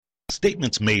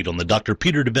Statements made on the Dr.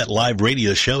 Peter DeVette Live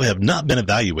radio show have not been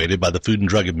evaluated by the Food and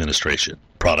Drug Administration.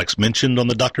 Products mentioned on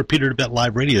the Dr. Peter DeVette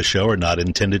Live radio show are not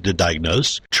intended to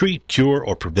diagnose, treat, cure,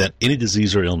 or prevent any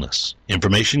disease or illness.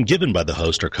 Information given by the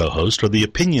host or co-host are the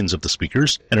opinions of the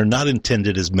speakers and are not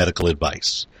intended as medical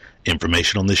advice.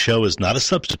 Information on this show is not a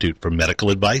substitute for medical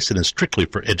advice and is strictly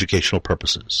for educational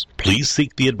purposes. Please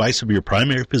seek the advice of your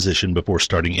primary physician before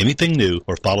starting anything new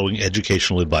or following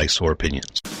educational advice or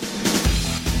opinions.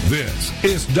 This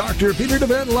is Dr. Peter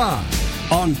DeVette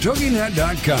Live on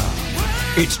TogiNet.com.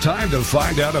 It's time to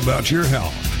find out about your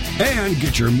health and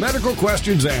get your medical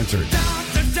questions answered.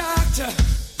 Doctor,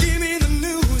 give me the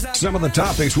news. Some of the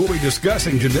topics we'll be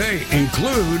discussing today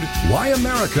include why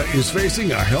America is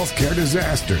facing a healthcare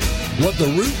disaster, what the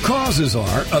root causes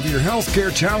are of your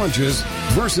healthcare challenges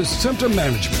versus symptom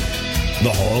management, the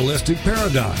holistic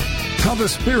paradigm, how the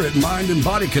spirit, mind, and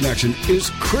body connection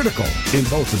is critical in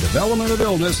both the development of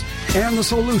illness and the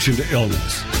solution to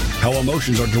illness, how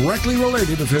emotions are directly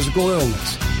related to physical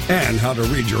illness, and how to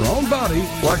read your own body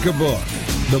like a book.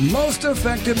 The most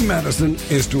effective medicine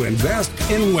is to invest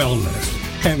in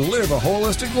wellness and live a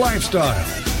holistic lifestyle.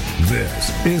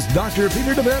 This is Dr.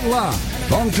 Peter DeVette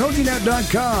Live on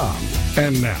TogiNet.com.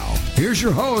 And now, here's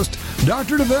your host,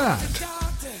 Dr. DeVette.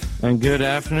 And good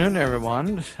afternoon,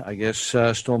 everyone. I guess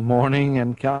still morning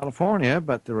in California,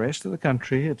 but the rest of the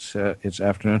country, it's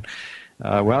afternoon.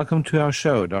 Welcome to our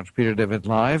show, Dr. Peter DeVette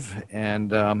Live. And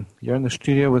you're in the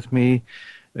studio with me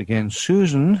again,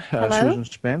 Susan. Hello. Susan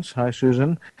Spence. Hi,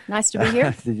 Susan. Nice to be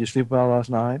here. Did you sleep well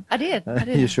last night? I did.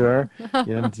 You sure?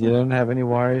 You didn't have any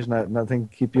worries? Nothing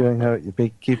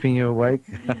keeping you awake?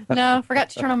 No, forgot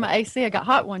to turn on my AC. I got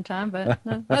hot one time, but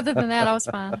other than that, I was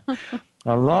fine.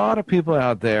 A lot of people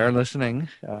out there listening,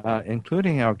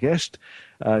 including our guest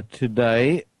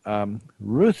today,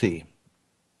 Ruthie.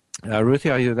 Ruthie,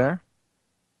 are you there?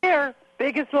 Here,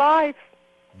 big as life.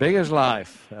 Big as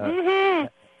life. Mm-hmm.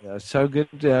 So good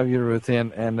to have you, Ruthie.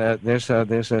 And there's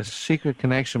a secret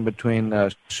connection between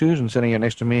Susan sitting here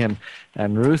next to me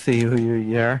and Ruthie, who you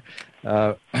hear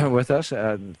with us.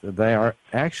 They are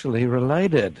actually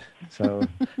related. So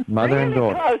mother really and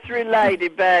daughter. Close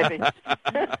related, baby.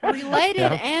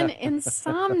 Related and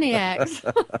insomniacs.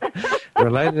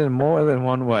 Related in more than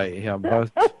one way.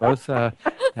 Both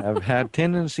have had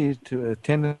tendencies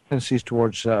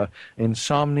towards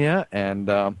insomnia,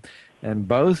 and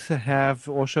both have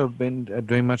also been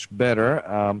doing much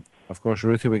better. Of course,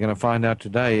 Ruthie, we're going to find out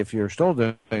today if you're still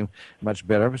doing much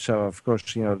better. So, of course,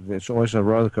 it's always a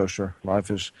roller coaster.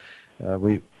 Life is,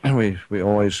 we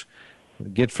always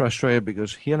get frustrated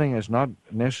because healing is not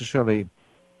necessarily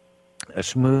a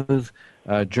smooth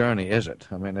journey, is it?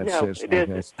 I mean, it isn't.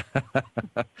 It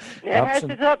has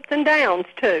its ups and downs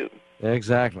too.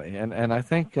 Exactly, and I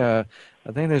think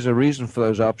there's a reason for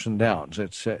those ups and downs.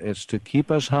 It's to keep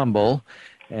us humble,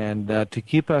 and to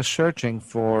keep us searching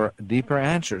for deeper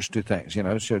answers to things.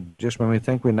 So just when we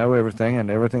think we know everything and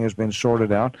everything has been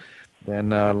sorted out,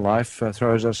 then life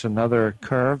throws us another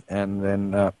curve, and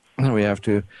then we have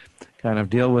to kind of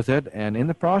deal with it. And in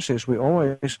the process, we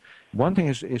always, one thing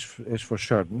is for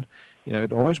certain,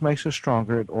 it always makes us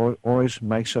stronger. It always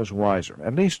makes us wiser.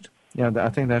 At least, I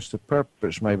think that's the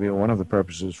purpose, maybe one of the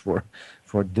purposes for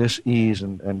dis-ease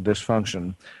and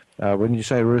dysfunction. Wouldn't you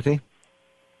say, Ruthie?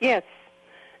 Yes.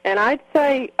 And I'd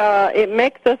say it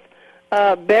makes us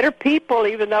better people,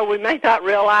 even though we may not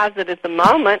realize it at the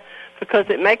moment, because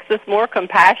it makes us more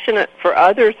compassionate for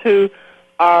others who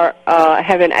are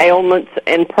having ailments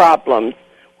and problems.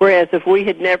 Whereas if we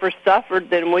had never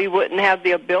suffered, then we wouldn't have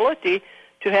the ability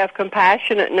to have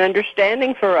compassionate and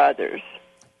understanding for others.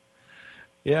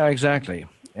 Yeah, exactly.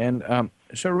 And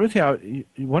so, Ruthie,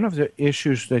 one of the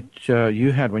issues that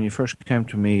you had when you first came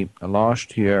to me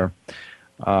last year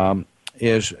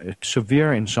is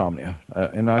severe insomnia.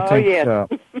 And I think,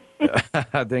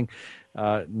 I think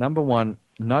number one,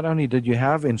 not only did you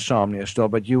have insomnia still,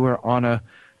 but you were on a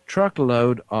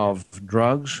truckload of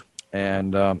drugs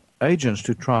and agents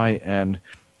to try and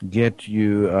get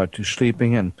you to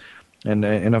sleeping. And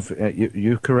if,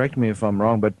 you correct me if I'm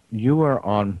wrong, but you were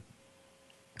on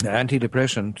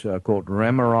antidepressant called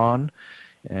Remeron,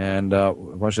 and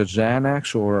was it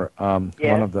Xanax or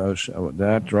one of those,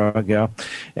 that drug, yeah.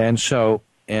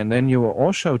 And then you were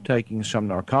also taking some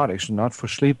narcotics, not for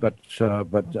sleep, but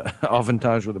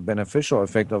oftentimes with a beneficial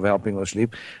effect of helping with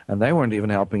sleep, and they weren't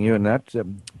even helping you, and that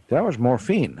was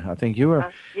morphine. I think you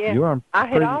were. Yes. You were I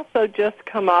had also just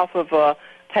come off of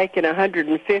taking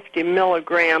 150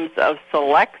 milligrams of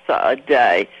Celexa a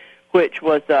day, which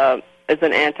was as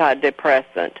an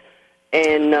antidepressant.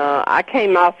 And I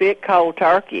came off it cold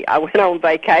turkey. I went on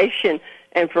vacation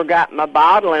and forgot my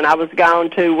bottle, and I was gone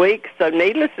 2 weeks. So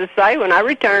needless to say, when I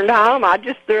returned home, I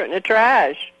just threw it in the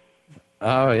trash.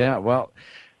 Oh, yeah, well...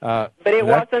 but it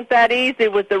wasn't that easy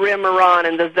with the Remeron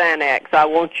and the Xanax, I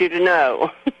want you to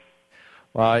know.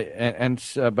 Well,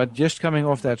 but just coming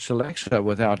off that Celexa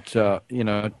without,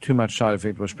 too much side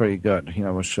effect was pretty good.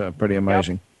 It was pretty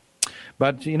amazing. Yep.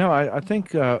 But, I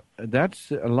think that's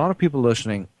a lot of people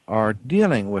listening are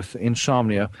dealing with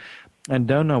insomnia and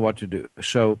don't know what to do.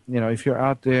 So, if you're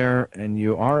out there and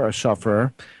you are a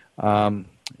sufferer, we'll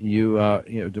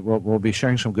be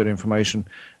sharing some good information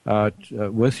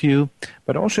with you.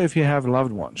 But also if you have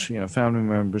loved ones, family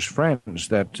members, friends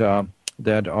that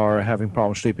are having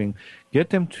problems sleeping, get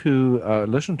them to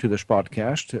listen to this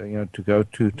podcast, to go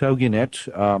to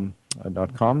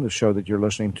toginet.com, the show that you're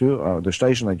listening to, the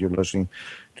station that you're listening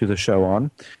to the show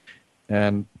on.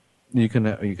 And you can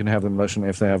have them listen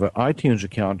if they have an iTunes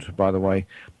account, by the way.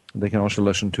 They can also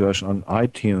listen to us on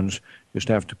iTunes. Just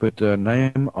have to put the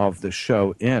name of the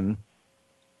show in.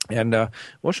 And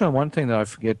also one thing that I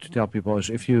forget to tell people is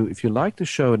if you like the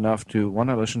show enough to want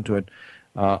to listen to it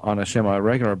on a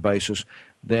semi-regular basis,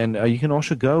 then you can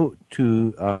also go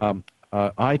to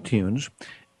iTunes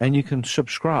and you can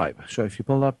subscribe. So if you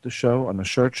pull up the show on the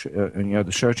search,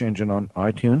 the search engine on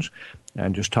iTunes,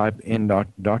 and just type in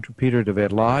Dr. Peter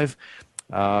DeVette Live,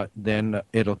 then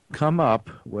it'll come up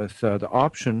with the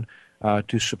option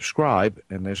to subscribe,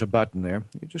 and there's a button there.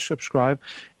 You just subscribe,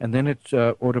 and then it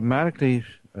automatically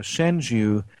sends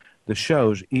you the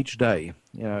shows each day,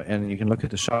 and you can look at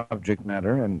the subject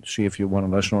matter and see if you want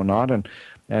to listen or not,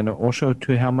 and also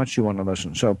to how much you want to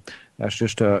listen. So that's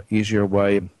just an easier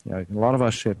way. A lot of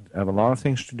us have a lot of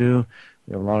things to do.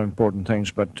 We have a lot of important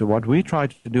things, but what we try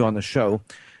to do on the show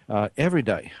every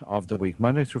day of the week,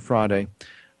 Monday through Friday,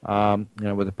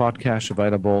 with the podcast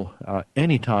available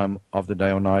any time of the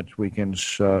day or night,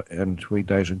 weekends and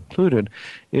weekdays included,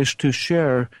 is to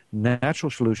share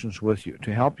natural solutions with you,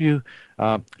 to help you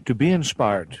to be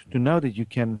inspired, to know that you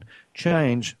can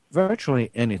change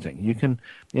virtually anything. You can,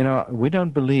 we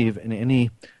don't believe in any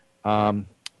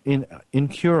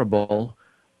incurable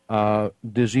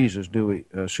diseases, do we,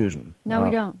 Susan? No, we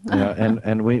don't.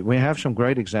 And we have some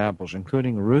great examples,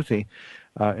 including Ruthie.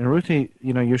 And Ruthie,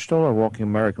 you're still a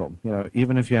walking miracle,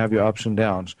 even if you have your ups and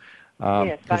downs.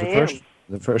 Yes, I am.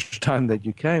 The first time that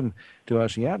you came to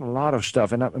us, you had a lot of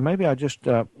stuff. And maybe I just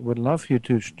would love for you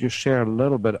to just share a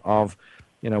little bit of,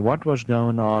 what was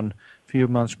going on a few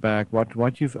months back,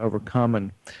 what you've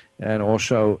overcome, and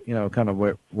also, kind of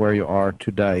where you are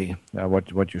today,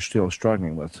 what you're still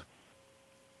struggling with.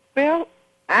 Well,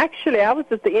 actually, I was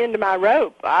at the end of my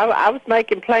rope. I was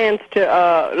making plans to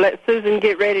let Susan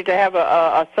get ready to have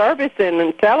a service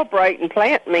and celebrate and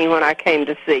plant me when I came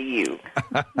to see you.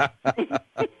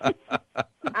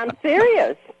 I'm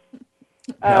serious.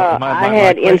 I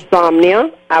had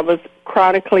insomnia. I was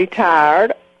chronically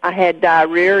tired. I had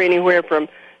diarrhea anywhere from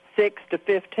 6 to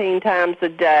 15 times a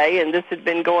day, and this had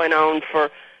been going on for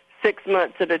 6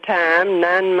 months at a time,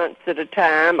 9 months at a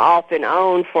time, off and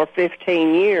on for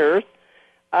 15 years.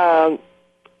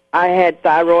 I had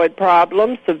thyroid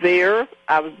problems, severe.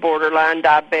 I was borderline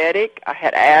diabetic. I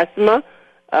had asthma.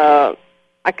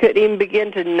 I couldn't even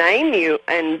begin to name you,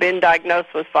 and been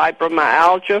diagnosed with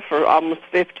fibromyalgia for almost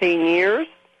 15 years.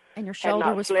 And your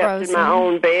shoulder was frozen. I slept in my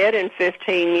own bed in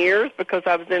 15 years because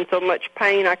I was in so much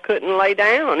pain I couldn't lay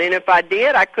down, and if I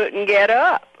did, I couldn't get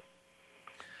up.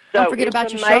 So don't forget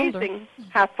about your shoulder. It's amazing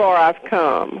how far I've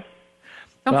come.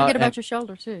 Don't forget about your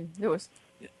shoulder, too. It was...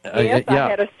 Yes, I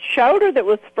had a shoulder that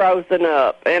was frozen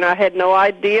up, and I had no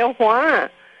idea why.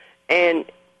 And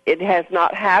it has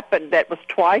not happened. That was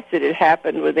twice it had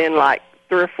happened within like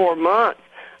 3 or 4 months.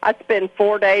 I'd spend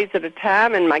 4 days at a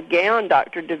time in my gown,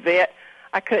 Dr. DeVette.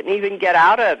 I couldn't even get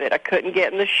out of it. I couldn't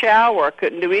get in the shower. I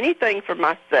couldn't do anything for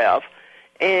myself.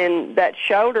 And that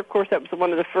shoulder, of course, that was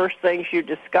one of the first things you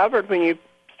discovered when you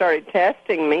started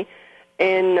testing me.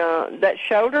 And that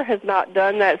shoulder has not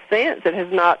done that since. It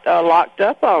has not locked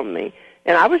up on me.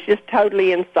 And I was just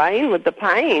totally insane with the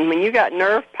pain. When you got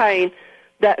nerve pain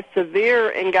that severe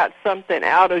and got something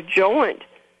out of joint,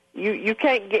 you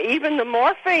can't get, even the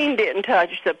morphine didn't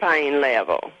touch the pain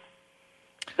level.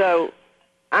 So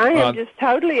I am just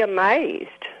totally amazed.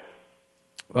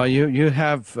 Well, you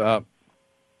have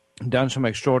done some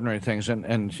extraordinary things,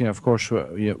 and of course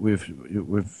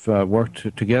we've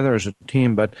worked together as a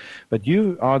team. But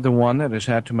you are the one that has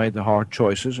had to make the hard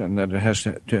choices, and that has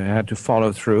had to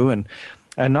follow through, and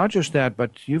not just that,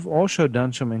 but you've also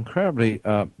done some incredibly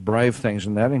brave things,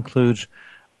 and that includes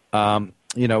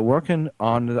working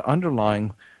on the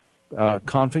underlying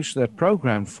conflicts that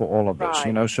programmed for all of this.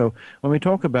 Right. So when we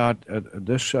talk about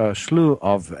this slew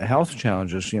of health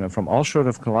challenges, from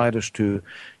ulcerative colitis to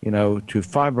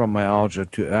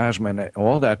fibromyalgia to asthma and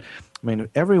all that. I mean,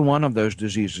 every one of those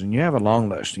diseases, and you have a long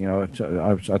list.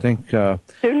 I think too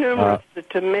numerous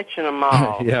to mention them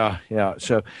all. Yeah.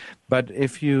 So, but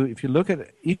if you look at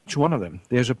each one of them,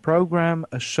 there's a program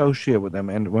associated with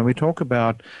them. And when we talk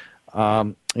about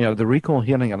the recall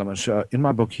healing elements in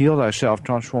my book, Heal Thyself,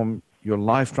 Transform Your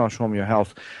Life, Transform Your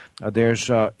Health,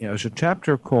 there's a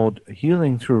chapter called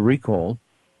Healing Through Recall.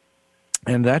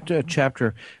 And that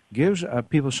chapter gives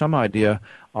people some idea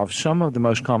of some of the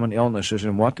most common illnesses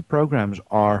and what the programs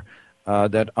are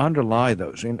that underlie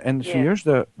those. And so here's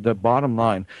the bottom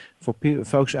line for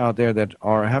folks out there that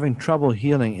are having trouble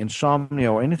healing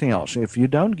insomnia or anything else. If you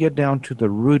don't get down to the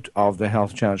root of the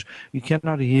health challenge, you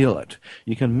cannot heal it.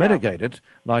 You can mitigate it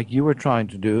like you were trying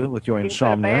to do with your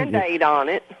insomnia. You put a Band-Aid on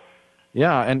it.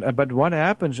 Yeah, but what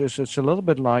happens is it's a little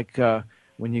bit like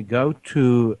when you go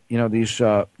to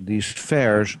these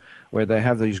fairs where they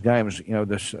have these games,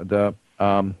 the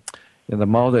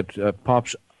mole that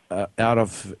pops out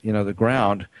of the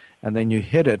ground, and then you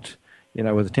hit it,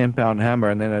 with a 10-pound hammer,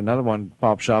 and then another one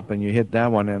pops up, and you hit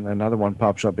that one, and another one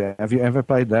pops up. Have you ever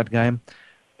played that game?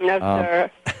 No, sir.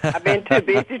 I've been too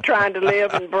busy trying to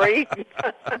live and breathe.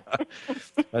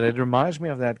 But it reminds me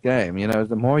of that game.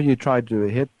 The more you try to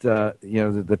hit,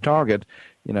 the target,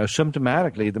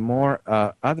 symptomatically, the more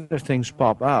other things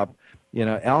pop up,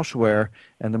 elsewhere,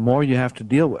 and the more you have to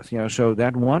deal with. So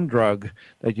that one drug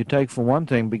that you take for one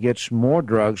thing begets more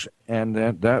drugs, and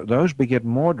those beget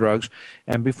more drugs,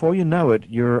 and before you know it,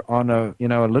 you're on a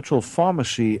literal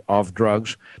pharmacy of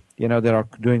drugs, that are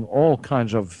doing all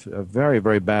kinds of very,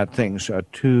 very bad things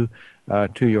to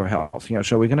your health.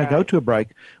 So we're going to go to a break.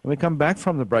 When we come back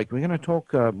from the break, we're going to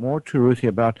talk more to Ruthie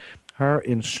about her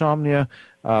insomnia.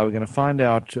 We're going to find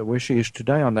out where she is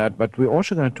today on that, but we're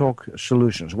also going to talk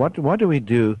solutions. What do we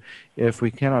do if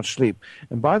we cannot sleep?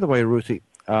 And by the way, Ruthie,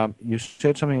 you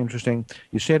said something interesting.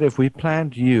 You said if we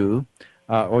plant you,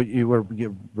 or you were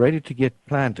ready to get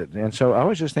planted. And so I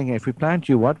was just thinking, if we plant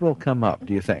you, what will come up,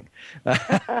 do you think?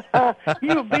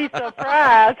 You'll be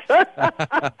surprised.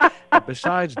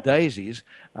 Besides daisies,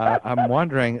 I'm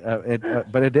wondering,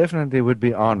 but it definitely would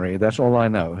be ornery. That's all I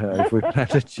know, if we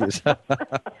planted you.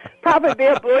 Probably be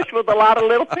a bush with a lot of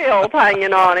little pills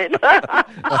hanging on it.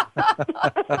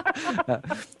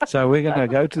 So we're going to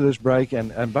go to this break.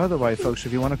 And by the way, folks,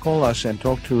 if you want to call us and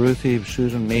talk to Ruthie,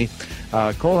 Susan, me,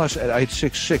 call us at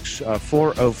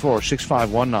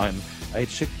 866-404-6519.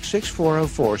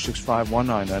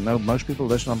 866-404-6519. I know most people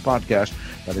listen on podcasts,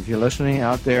 but if you're listening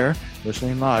out there,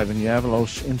 listening live, and you have a little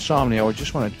insomnia or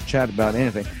just want to chat about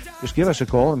anything, just give us a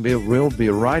call, and we'll be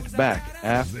right back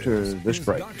after this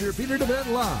break. Dr. Peter DeVette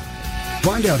Live.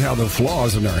 Find out how the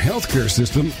flaws in our healthcare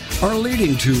system are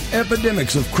leading to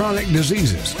epidemics of chronic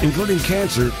diseases, including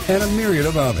cancer and a myriad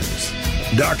of others.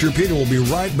 Dr. Peter will be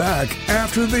right back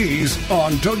after these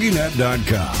on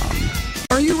TogiNet.com.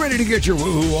 Are you ready to get your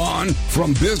woohoo on?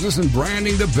 From business and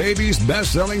branding to babies,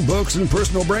 best-selling books, and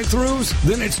personal breakthroughs?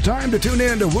 Then it's time to tune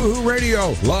in to Woohoo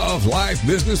Radio, Love, Life,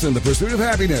 Business, and the Pursuit of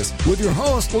Happiness with your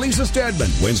host, Lisa Stedman,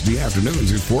 Wednesday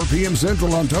afternoons at 4 p.m.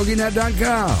 Central on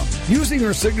TogiNet.com. Using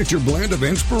her signature blend of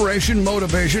inspiration,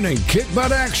 motivation, and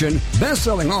kick-butt action,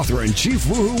 best-selling author and chief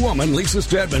woohoo woman Lisa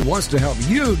Stedman wants to help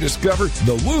you discover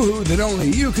the woohoo that only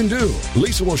you can do.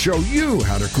 Lisa will show you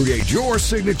how to create your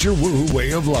signature woohoo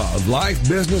way of love, life,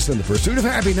 business, and the pursuit of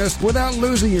happiness without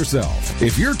losing yourself.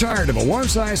 If you're tired of a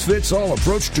one-size-fits-all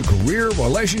approach to career,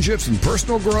 relationships, and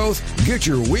personal growth, get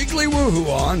your weekly woohoo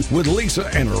on with Lisa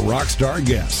and her rock star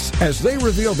guests as they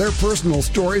reveal their personal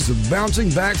stories of bouncing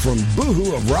back from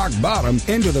boohoo of rock bottom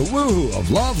into the woohoo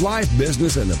of love, life,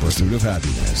 business, and the pursuit of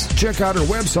happiness. Check out her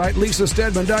website,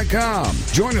 lisastedman.com.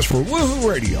 Join us for Woohoo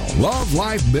Radio, Love,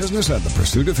 Life, Business, and the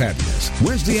Pursuit of Happiness.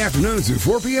 Wednesday afternoons at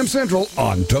 4 p.m. Central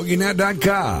on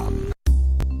TogiNet.com.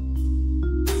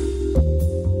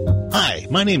 Hi,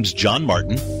 my name's John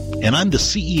Martin, and I'm the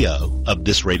CEO of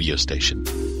this radio station.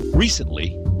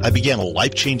 Recently, I began a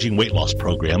life-changing weight loss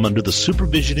program under the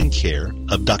supervision and care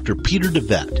of Dr. Peter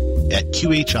DeVette at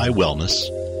QHI Wellness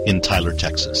in Tyler,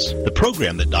 Texas. The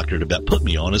program that Dr. DeVette put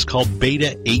me on is called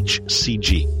Beta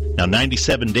HCG. Now,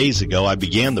 97 days ago, I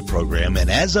began the program, and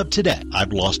as of today,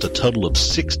 I've lost a total of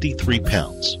 63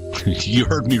 pounds. You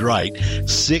heard me right,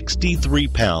 63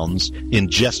 pounds in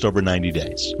just over 90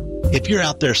 days. If you're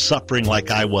out there suffering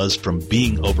like I was from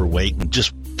being overweight and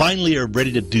just finally are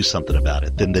ready to do something about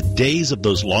it, then the days of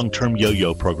those long-term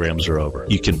yo-yo programs are over.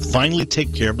 You can finally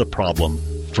take care of the problem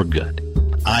for good.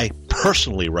 I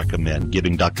personally recommend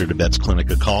giving Dr. DeBette's clinic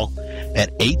a call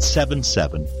at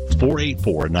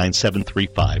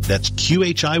 877-484-9735. That's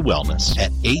QHI Wellness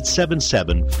at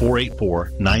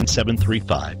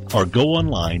 877-484-9735. Or go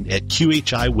online at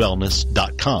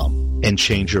QHIWellness.com and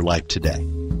change your life today.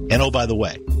 And oh, by the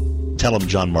way, tell them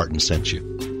John Martin sent you.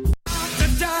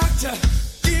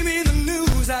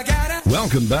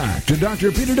 Welcome back to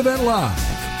Dr. Peter DeBette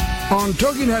Live on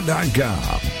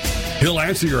TogiNet.com. He'll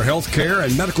answer your health care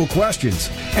and medical questions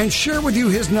and share with you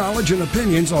his knowledge and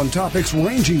opinions on topics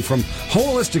ranging from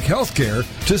holistic health care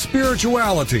to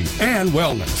spirituality and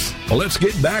wellness. Well, let's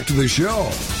get back to the show.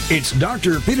 It's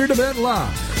Dr. Peter DeBette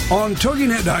Live on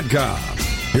TogiNet.com.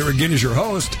 Here again is your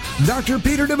host, Dr.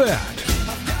 Peter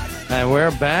DeBette. And we're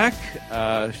back.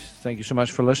 Thank you so much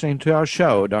for listening to our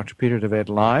show, Dr. Peter DeBette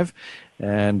Live.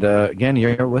 And again,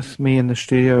 you're with me in the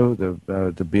studio,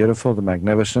 the beautiful, the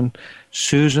magnificent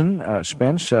Susan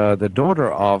Spence, the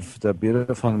daughter of the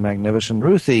beautiful and magnificent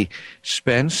Ruthie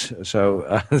Spence.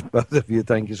 So both of you,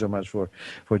 thank you so much for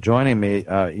joining me.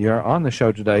 You're on the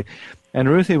show today. And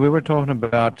Ruthie, we were talking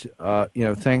about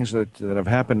things that have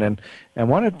happened, and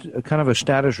wanted kind of a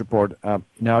status report.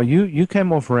 Now you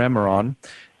came off Remeron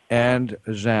and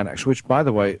Xanax, which, by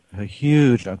the way, a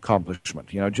huge accomplishment.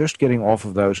 Just getting off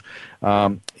of those, They're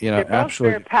both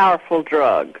absolutely very powerful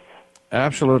drugs.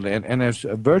 Absolutely, and it's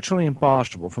virtually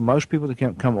impossible for most people to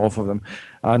come off of them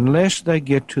unless they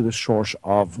get to the source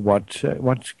of what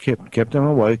kept them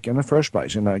awake in the first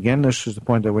place. And again, this is the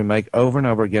point that we make over and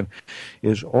over again,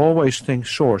 is always think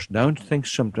source, don't think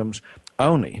symptoms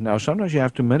only. Now, sometimes you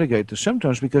have to mitigate the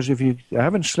symptoms, because if you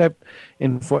haven't slept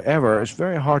in forever, it's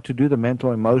very hard to do the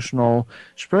mental, emotional,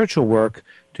 spiritual work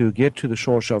to get to the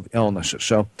source of illnesses.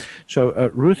 So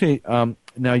Ruthie,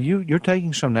 now you're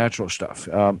taking some natural stuff,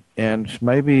 and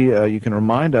maybe you can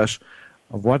remind us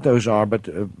of what those are. But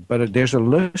there's a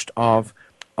list of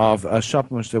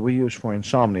supplements that we use for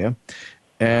insomnia,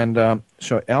 and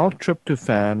so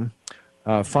L-tryptophan,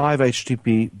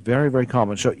 5-HTP, very, very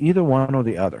common. So either one or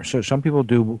the other. So some people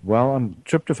do well on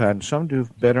tryptophan, some do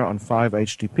better on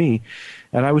 5-HTP,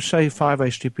 and I would say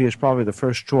 5-HTP is probably the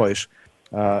first choice.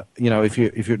 If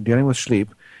you're dealing with sleep,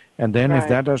 and then if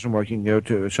that doesn't work, you can go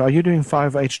to. So are you doing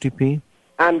 5-HTP?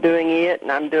 I'm doing it,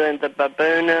 and I'm doing the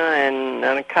Babuna and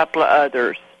a couple of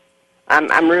others.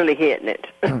 I'm really hitting it.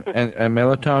 and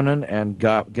melatonin and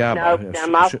GABA. No,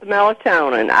 I'm off the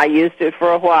melatonin. I used it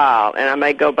for a while, and I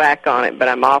may go back on it, but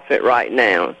I'm off it right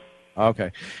now.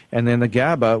 Okay. And then the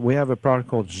GABA, we have a product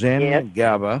called Zen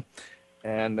GABA,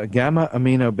 and a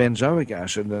gamma-aminobenzoic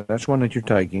acid. That's one that you're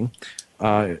taking,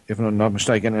 if I'm not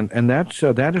mistaken. And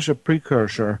that is a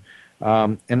precursor.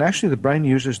 And actually, the brain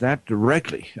uses that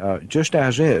directly, just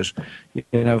as is,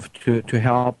 to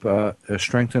help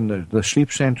strengthen the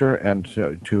sleep center and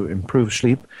to improve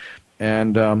sleep.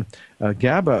 And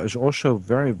GABA is also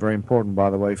very, very important, by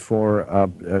the way, for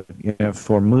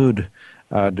mood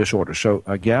disorders. So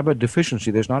GABA deficiency,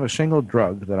 there's not a single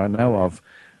drug that I know of,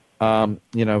 of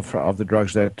the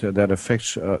drugs that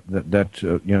affects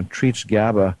treats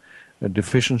GABA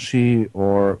deficiency,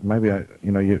 or maybe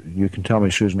you can tell me,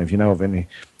 Susan, if you know of any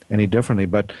differently.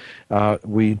 But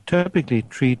we typically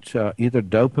treat either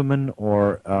dopamine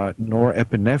or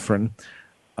norepinephrine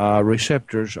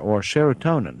receptors or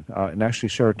serotonin, and actually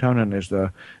serotonin is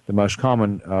the most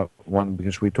common one,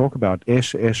 because we talk about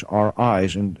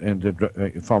SSRIs in the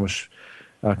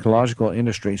pharmacological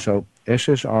industry. So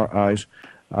SSRIs,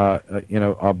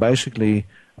 are basically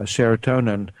a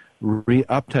serotonin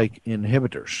reuptake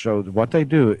inhibitors. So what they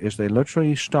do is they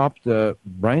literally stop the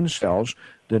brain cells,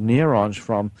 the neurons,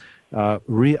 from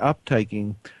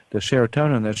reuptaking the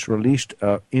serotonin that's released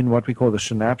in what we call the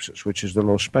synapses, which is the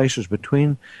little spaces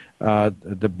between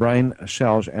the brain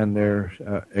cells and their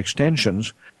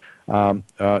extensions. So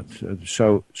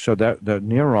that the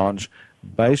neurons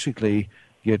basically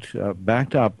get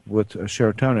backed up with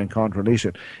serotonin and can't release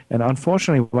it. And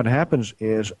unfortunately, what happens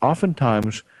is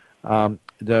oftentimes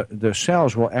the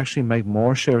cells will actually make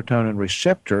more serotonin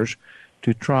receptors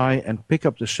to try and pick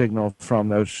up the signal from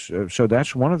those. So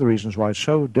that's one of the reasons why it's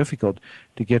so difficult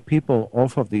to get people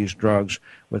off of these drugs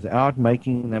without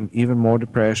making them even more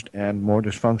depressed and more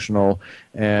dysfunctional.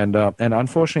 And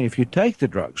unfortunately, if you take the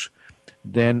drugs,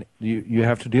 then you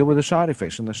have to deal with the side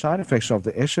effects. And the side effects of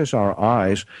the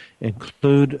SSRIs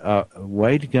include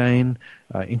weight gain,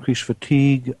 increased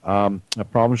fatigue,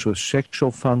 problems with sexual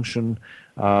function,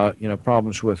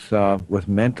 problems with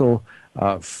mental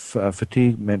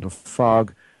fatigue, mental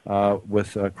fog, so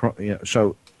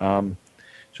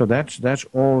that's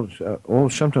all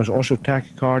symptoms. Also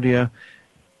tachycardia,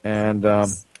 and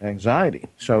anxiety.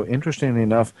 So interestingly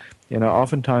enough,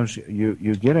 oftentimes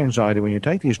you get anxiety when you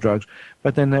take these drugs,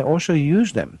 but then they also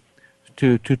use them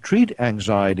to treat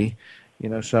anxiety.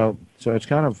 So it's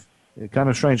kind of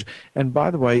strange. And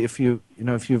by the way, if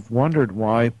you've wondered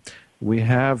why we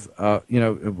have,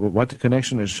 what the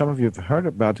connection is, some of you have heard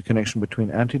about the connection between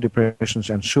antidepressants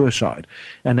and suicide,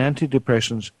 and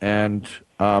antidepressants and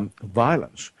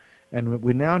violence. And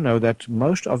we now know that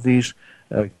most of these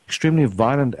extremely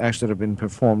violent acts that have been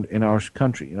performed in our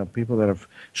country,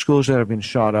 schools that have been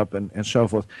shot up and so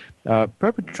forth,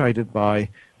 perpetrated by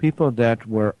people that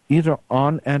were either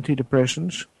on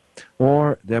antidepressants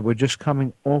or that were just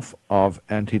coming off of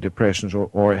antidepressants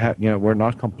or were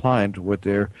not compliant with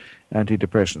their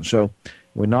antidepressants. So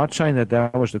we're not saying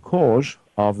that was the cause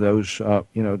of those,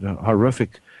 the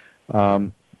horrific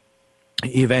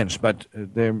events, but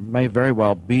there may very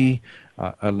well be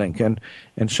a link. And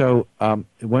so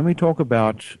when we talk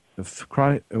about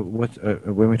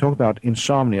when we talk about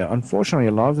insomnia, unfortunately,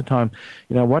 a lot of the time,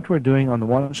 what we're doing on the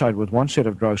one side with one set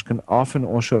of drugs can often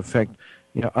also affect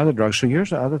other drugs. So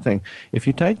here's the other thing: if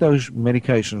you take those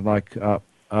medications like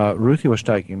Ruthie was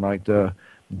taking, like the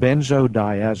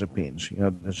benzodiazepines,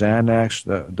 the Xanax,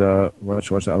 the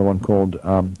what's the other one called?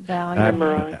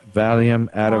 Valium,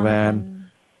 Ativan,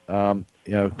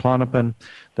 Klonopin.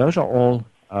 Those are all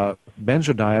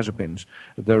benzodiazepines.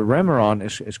 The Remeron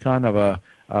is kind of a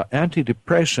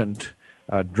antidepressant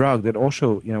drug that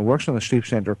also works on the sleep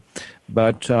center.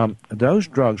 But those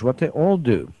drugs, what they all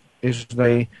do is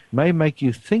they may make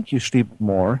you think you sleep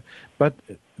more, but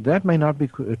that may not be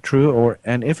true,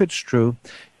 and if it's true,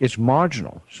 it's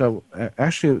marginal. So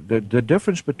actually, the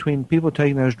difference between people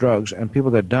taking those drugs and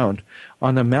people that don't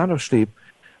on the amount of sleep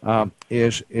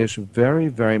is very,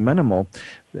 very minimal.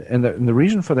 And the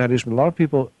reason for that is a lot of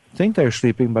people think they're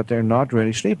sleeping, but they're not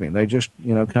really sleeping. They just,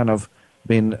 kind of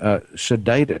been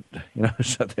sedated,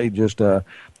 so they just,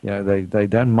 they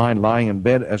don't mind lying in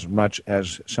bed as much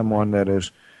as someone that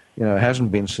is,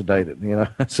 hasn't been sedated,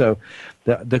 So,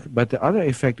 but the other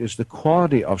effect is the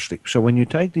quality of sleep. So when you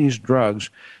take these drugs,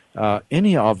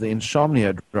 any of the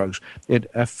insomnia drugs, it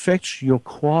affects your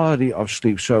quality of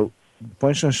sleep. So, for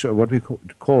instance, what we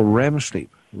call REM sleep,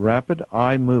 rapid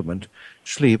eye movement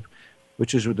sleep,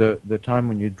 which is the time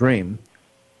when you dream,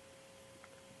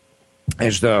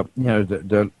 is the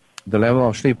level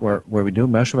of sleep where we do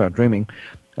most of our dreaming.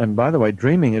 And by the way,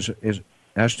 dreaming has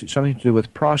something to do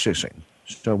with processing.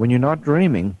 So when you're not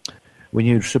dreaming, when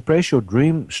you suppress your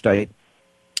dream state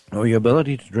or your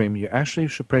ability to dream, you actually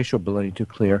suppress your ability to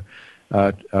clear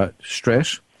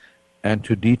stress and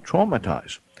to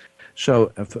de-traumatize.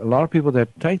 So a lot of people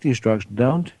that take these drugs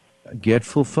don't get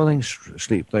fulfilling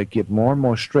sleep. They get more and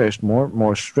more stressed,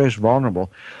 more stress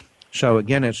vulnerable. So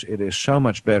again, it is so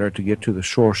much better to get to the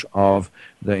source of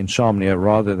the insomnia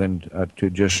rather than to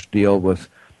just deal with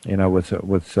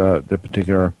the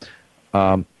particular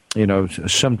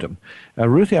symptom.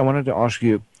 Ruthie, I wanted to ask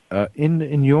you,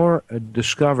 in your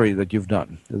discovery that you've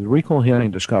done, the recall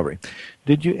healing discovery,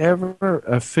 did you ever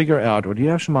figure out, or do you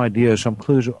have some ideas, some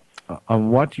clues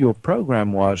on what your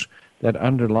program was that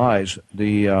underlies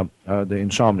the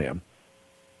insomnia,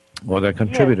 or that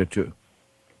contributed to?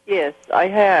 Yes, I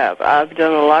have. I've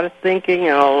done a lot of thinking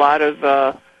and a lot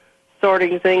of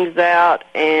sorting things out,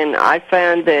 and I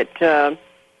found that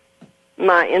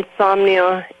my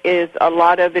insomnia a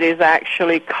lot of it is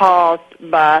actually caused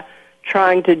by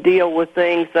trying to deal with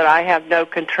things that I have no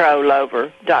control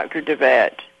over, Dr.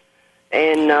 DeVette,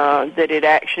 and that it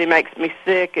actually makes me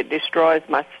sick. It destroys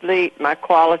my sleep, my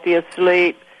quality of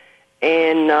sleep,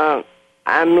 and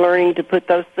I'm learning to put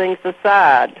those things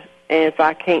aside. And if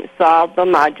I can't solve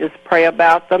them, I just pray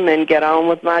about them and get on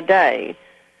with my day.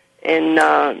 And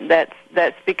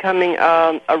that's becoming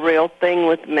a real thing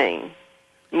with me,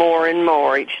 more and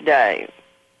more each day.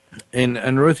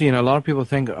 And Ruthie, a lot of people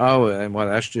think, well,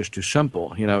 that's just too simple,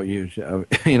 but no, yet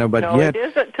it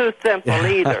isn't too simple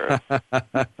either.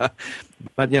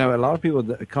 But a lot of people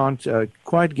can't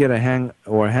quite get a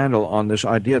handle on this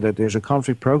idea that there's a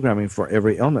conflict programming for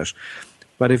every illness.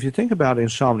 But if you think about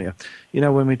insomnia,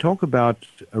 when we talk about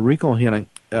recall healing,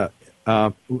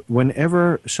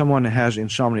 whenever someone has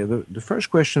insomnia, the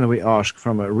first question that we ask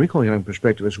from a recall healing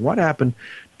perspective is, what happened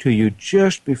to you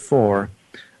just before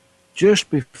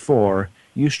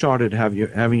you started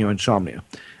having your insomnia?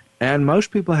 And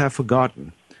most people have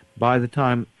forgotten by the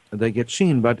time they get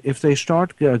seen. But if they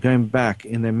start going back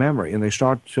in their memory and they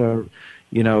start,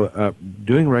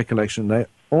 doing recollection, they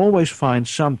always find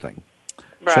something.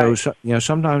 Right. So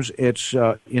sometimes it's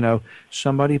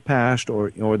somebody passed,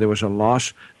 or there was a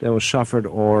loss that was suffered,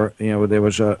 or there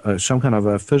was some kind of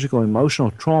a physical, emotional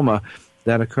trauma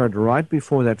that occurred right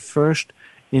before that first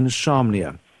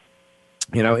insomnia.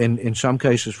 You know, in some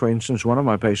cases, for instance, one of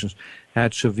my patients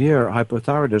had severe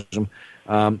hypothyroidism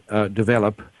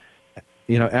develop,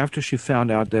 you know, after she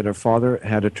found out that her father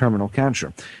had a terminal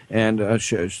cancer. And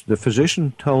the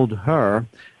physician told her,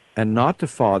 and not the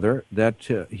father, that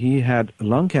he had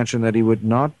lung cancer and that he would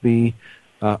not be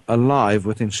alive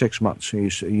within 6 months.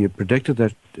 He predicted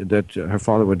that her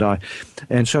father would die.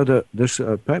 And so this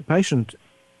patient,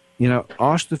 you know,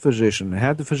 asked the physician,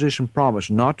 had the physician promise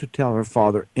not to tell her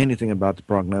father anything about the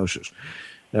prognosis.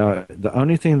 The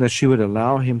only thing that she would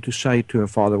allow him to say to her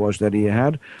father was that he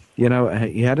had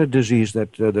a disease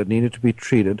that needed to be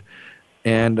treated,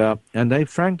 and they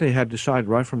frankly had decided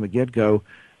right from the get-go.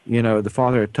 You know, the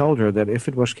father had told her that if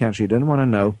it was cancer, he didn't want to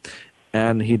know,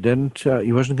 and he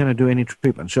wasn't going to do any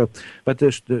treatment. So, but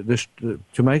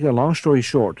to make a long story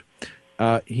short,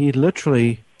 he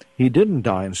didn't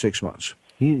die in 6 months.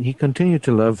 He continued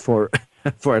to live for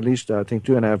at least, I think,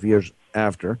 2.5 years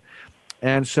after.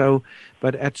 And so,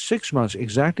 but at 6 months,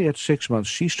 exactly at 6 months,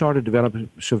 she started developing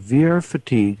severe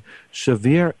fatigue,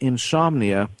 severe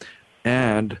insomnia,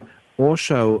 and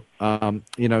also,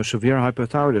 severe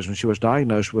hypothyroidism. She was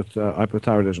diagnosed with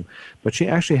hypothyroidism. But she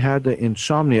actually had the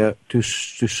insomnia to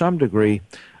some degree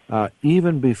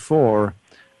even before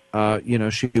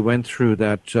she went through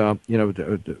that,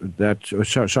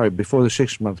 before the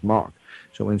 6 month mark.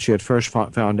 So when she had first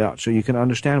found out. So you can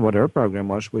understand what her program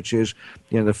was, which is,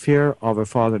 you know, the fear of her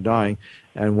father dying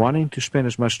and wanting to spend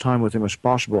as much time with him as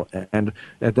possible. And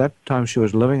at that time she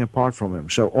was living apart from him.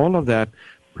 So all of that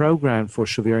programmed for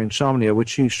severe insomnia, which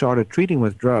she started treating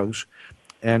with drugs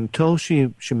until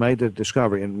she made the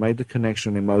discovery and made the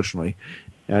connection emotionally.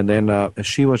 And then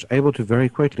she was able to very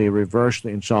quickly reverse the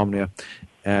insomnia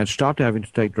and stopped having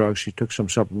to take drugs. She took some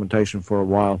supplementation for a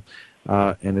while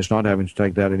and is not having to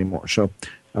take that anymore. So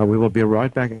we will be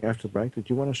right back after the break. Did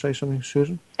you want to say something,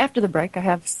 Susan? After the break, I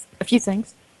have a few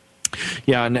things.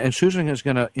 Yeah, and Susan is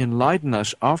going to enlighten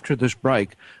us after this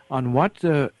break on what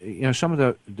some of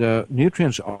the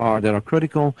nutrients are that are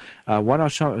critical, what are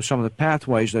some of the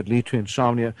pathways that lead to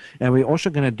insomnia, and we're also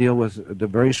going to deal with the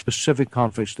very specific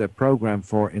conflicts that program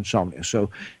for insomnia. So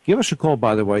give us a call,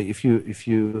 by the way, if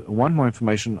you want more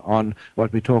information on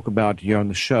what we talk about here on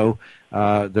the show,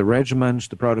 the regimens,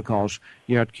 the protocols,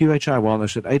 here at QHI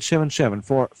Wellness at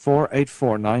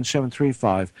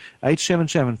 877-484-9735,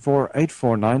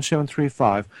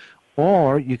 877-484-9735,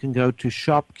 or you can go to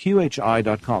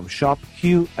shopqhi.com,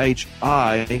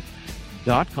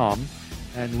 shopqhi.com,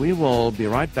 and we will be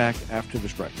right back after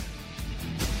this break.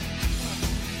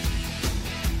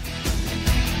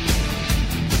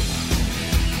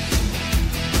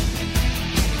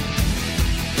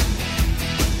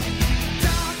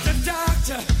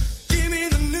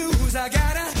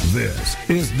 This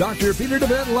is Dr. Peter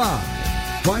DeVette Live.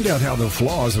 Find out how the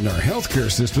flaws in our healthcare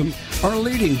system are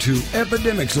leading to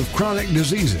epidemics of chronic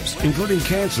diseases, including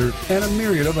cancer and a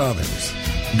myriad of others.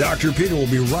 Dr. Peter will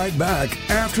be right back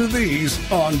after these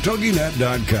on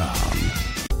TogiNet.com.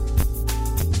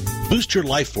 Boost your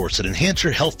life force and enhance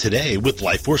your health today with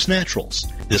Life Force Naturals.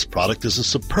 This product is a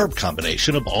superb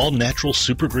combination of all natural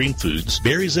super green foods,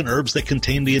 berries, and herbs that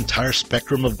contain the entire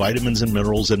spectrum of vitamins and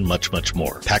minerals and much, much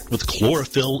more. Packed with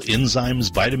chlorophyll,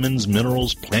 enzymes, vitamins,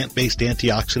 minerals, plant-based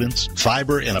antioxidants,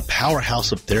 fiber, and a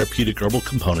powerhouse of therapeutic herbal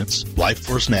components, Life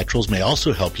Force Naturals may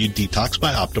also help you detox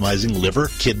by optimizing liver,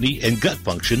 kidney, and gut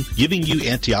function, giving you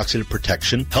antioxidant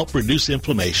protection, help reduce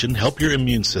inflammation, help your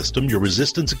immune system, your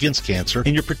resistance against cancer,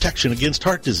 and your protection against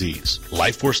heart disease.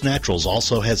 Life Force Naturals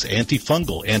also has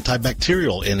antifungal,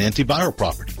 antibacterial, and antiviral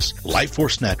properties. Life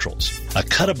Force Naturals, a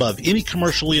cut above any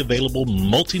commercially available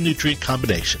multi-nutrient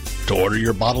combination. To order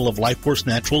your bottle of Life Force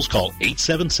Naturals, call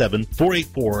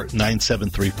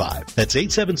 877-484-9735. That's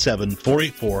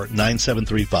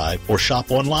 877-484-9735, or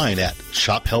shop online at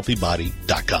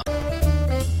shophealthybody.com.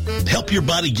 Help your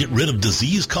body get rid of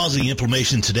disease-causing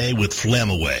inflammation today with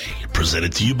Flamaway,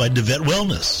 presented to you by DeVette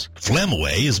Wellness.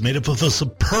 Flamaway is made up of a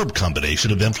superb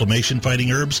combination of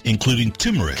inflammation-fighting herbs, including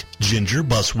turmeric, ginger,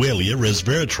 boswellia,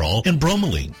 resveratrol, and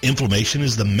bromelain. Inflammation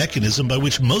is the mechanism by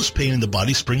which most pain in the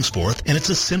body springs forth, and it's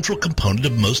a central component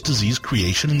of most disease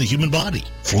creation in the human body.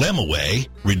 Flamaway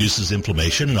reduces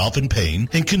inflammation and often pain,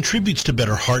 and contributes to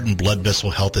better heart and blood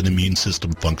vessel health and immune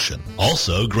system function.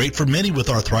 Also great for many with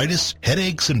arthritis,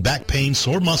 headaches, and back pain,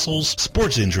 sore muscles,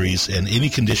 sports injuries, and any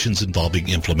conditions involving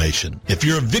inflammation. If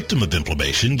you're a victim of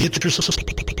inflammation, get your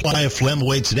supply of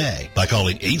Flamaway today by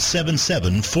calling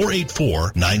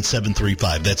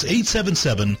 877-484-9735. That's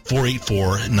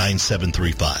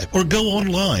 877-484-9735. Or go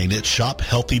online at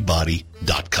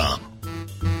shophealthybody.com.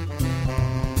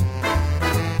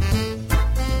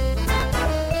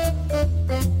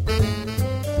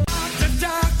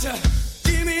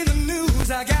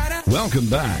 Welcome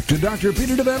back to Dr.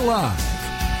 Peter DeVette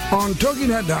Live on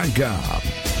TogiNet.com.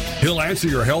 He'll answer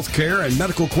your health care and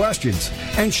medical questions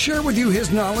and share with you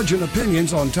his knowledge and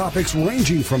opinions on topics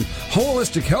ranging from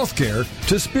holistic health care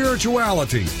to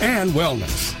spirituality and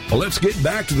wellness. Well, let's get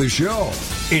back to the show.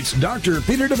 It's Dr.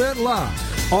 Peter DeVette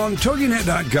Live on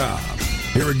TogiNet.com.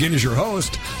 Here again is your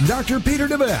host, Dr. Peter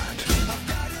DeVette.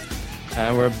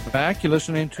 And we're back. You're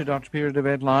listening to Dr. Peter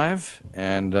DeVette Live,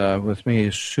 and with me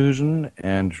is Susan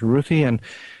and Ruthie, and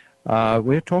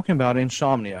we're talking about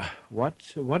insomnia. What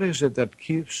is it that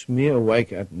keeps me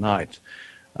awake at night?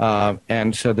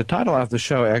 And so the title of the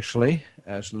show, actually,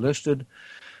 as listed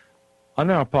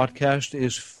on our podcast,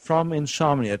 is From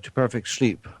Insomnia to Perfect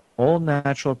Sleep, All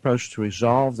Natural Approach to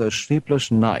Resolve Those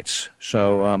Sleepless Nights.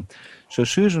 So,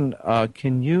 Susan,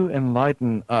 can you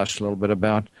enlighten us a little bit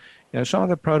about some of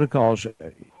the protocols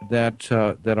that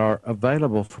are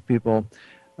available for people,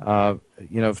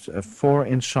 for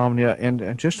insomnia,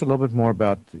 and just a little bit more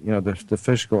about the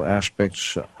physical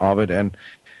aspects of it, and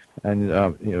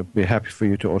be happy for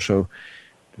you to also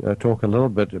talk a little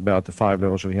bit about the 5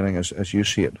 levels of healing as you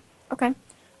see it. Okay,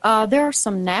 there are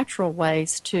some natural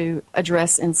ways to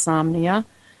address insomnia.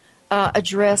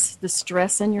 Address the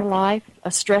stress in your life.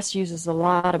 Stress uses a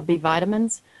lot of B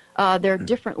vitamins. There are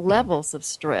different levels of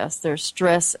stress. There's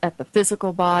stress at the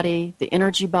physical body, the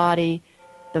energy body,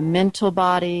 the mental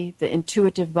body, the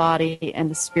intuitive body, and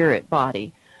the spirit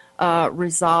body.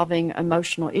 Resolving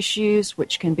emotional issues,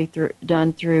 which can be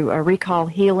done through recall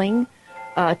healing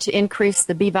to increase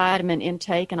the B vitamin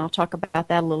intake, and I'll talk about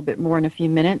that a little bit more in a few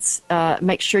minutes.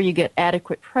 Make sure you get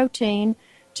adequate protein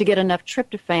to get enough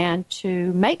tryptophan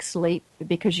to make sleep,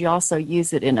 because you also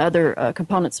use it in other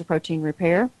components of protein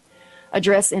repair.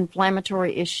 Address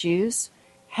inflammatory issues,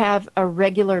 have a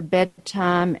regular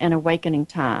bedtime and awakening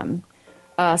time,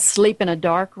 sleep in a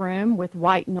dark room with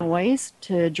white noise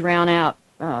to drown out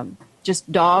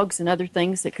just dogs and other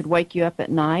things that could wake you up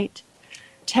at night,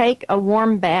 take a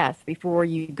warm bath before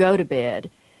you go to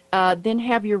bed, then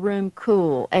have your room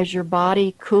cool. As your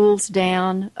body cools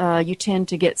down, you tend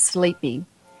to get sleepy.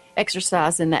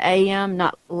 Exercise in the AM,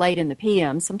 not late in the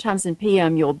PM. Sometimes in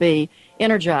PM you'll be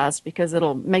energized because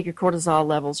it'll make your cortisol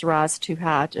levels rise too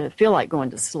high to feel like going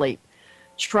to sleep.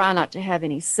 Try not to have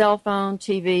any cell phone,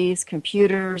 TVs,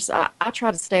 computers. I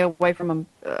try to stay away from them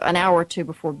an hour or two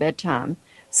before bedtime.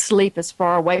 Sleep as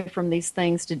far away from these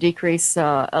things to decrease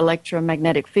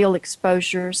electromagnetic field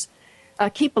exposures.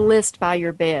 Keep a list by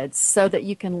your bed so that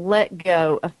you can let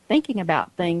go of thinking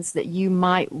about things that you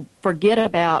might forget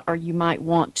about or you might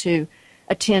want to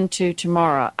attend to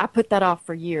tomorrow. I put that off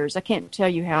for years. I can't tell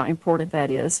you how important that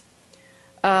is.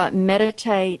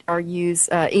 Meditate or use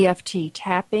EFT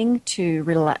tapping to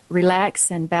relax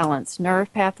and balance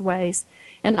nerve pathways,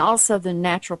 and also the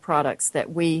natural products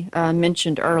that we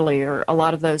mentioned earlier. A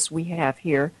lot of those we have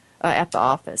here at the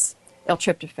office.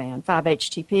 L-tryptophan,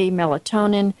 5-HTP,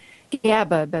 melatonin,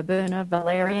 GABA, babuna,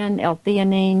 valerian,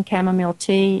 L-theanine, chamomile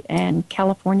tea, and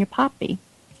California poppy.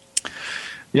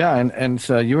 Yeah, and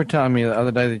so you were telling me the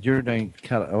other day that you're doing,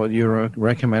 you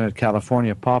recommended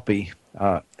California poppy,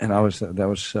 and that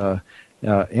was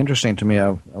interesting to me.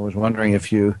 I was wondering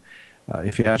if you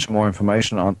had some more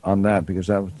information on that, because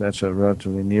that's a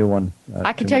relatively new one.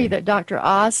 I can tell you that Dr.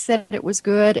 Oz said it was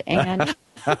good, and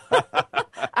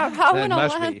I went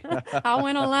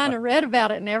online and read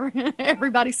about it, and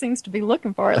everybody seems to be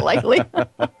looking for it lately.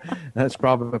 That's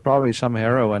probably some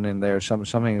heroin in there,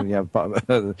 something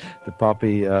the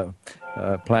poppy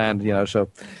plant, So,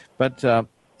 but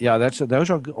those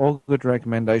are all good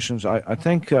recommendations. I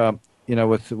think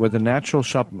with the natural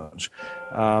supplements,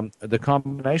 the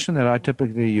combination that I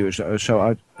typically use.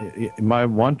 My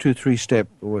 1, 2, 3 step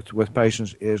with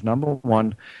patients is number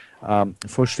 1.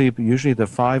 For sleep, usually the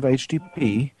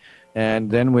 5-HTP,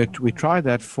 and then we try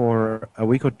that for a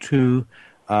week or two,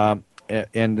 and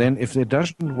then if it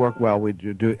doesn't work well, we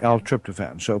do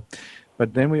L-tryptophan. So,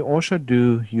 but then we also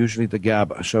do usually the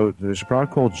GABA. So there's a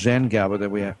product called Zen GABA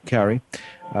that we carry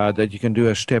that you can do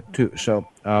as step 2. So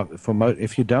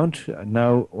if you don't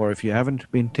know, or if you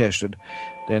haven't been tested,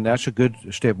 then that's a good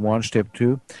step 1, step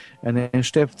 2. And then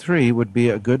step 3 would be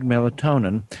a good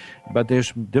melatonin. But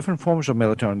there's different forms of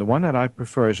melatonin. The one that I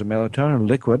prefer is a melatonin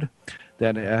liquid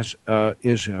that is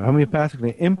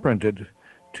homeopathically imprinted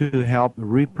to help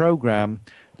reprogram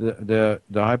the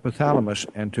hypothalamus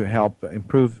and to help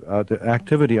improve the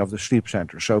activity of the sleep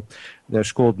center. So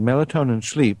that's called melatonin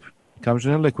sleep. It comes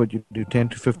in a liquid. You do 10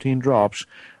 to 15 drops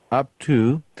up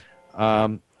to,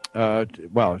 do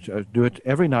it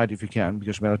every night if you can,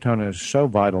 because melatonin is so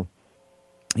vital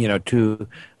to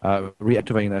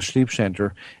reactivating that sleep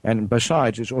center. And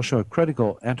besides, it's also a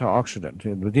critical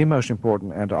antioxidant, the most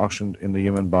important antioxidant in the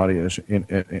human body, as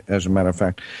a matter of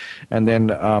fact. And then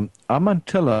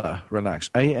Amantilla Relax,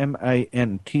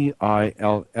 Amantilla,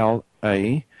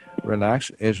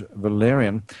 Relax, is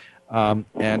valerian.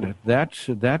 And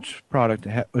that product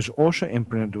was also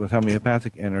imprinted with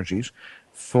homeopathic energies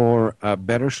for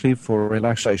better sleep, for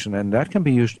relaxation, and that can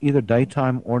be used either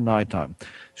daytime or nighttime.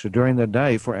 So during the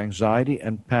day for anxiety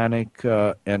and panic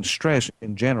and stress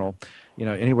in general,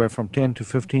 anywhere from 10 to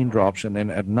 15 drops, and then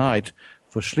at night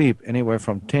for sleep, anywhere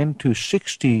from 10 to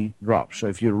 60 drops. So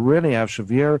if you really have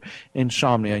severe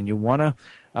insomnia and you want to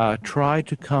try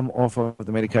to come off of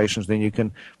the medications, then you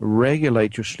can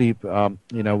regulate your sleep, with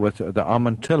the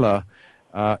Amantilla.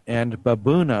 And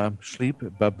Babuna sleep,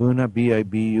 Babuna,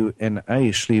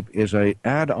 Babuna sleep, is a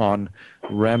add-on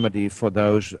remedy for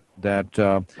those that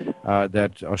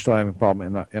that are still having a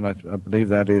problem. And I believe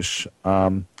that is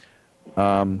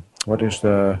what is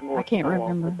the? I can't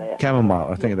remember.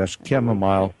 Chamomile. I think that's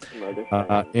chamomile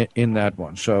in that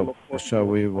one. So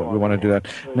we want to do that.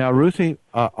 Now, Ruthie,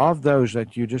 of those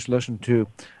that you just listened to,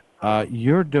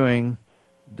 you're doing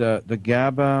the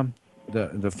GABA, the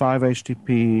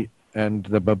 5-HTP, and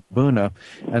the Babuna.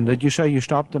 And did you say you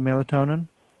stopped the melatonin?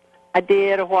 I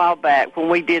did a while back. When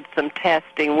we did some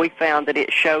testing, we found that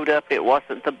it showed up. It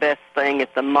wasn't the best thing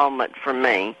at the moment for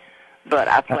me. But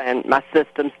I plan, my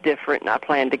system's different, and I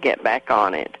plan to get back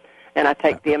on it. And I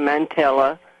take the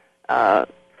Amantilla. And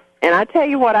I tell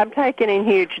you what, I'm taking in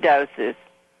huge doses.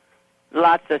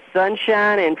 Lots of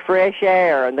sunshine and fresh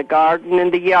air, and the garden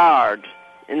and the yard,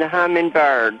 and the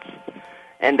hummingbirds.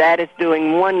 And that is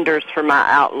doing wonders for my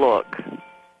outlook.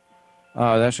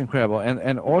 That's incredible.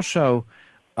 And also,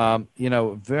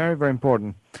 very, very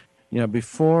important,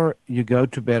 before you go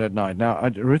to bed at night. Now,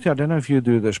 Ruthie, I don't know if you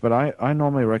do this, but I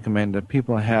normally recommend that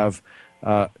people have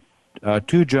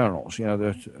two journals.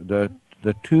 The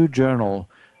two journal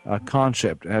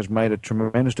concept has made a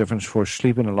tremendous difference for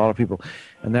sleeping a lot of people.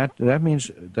 And that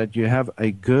means that you have a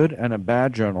good and a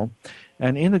bad journal.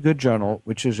 And in the good journal,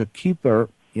 which is a keeper,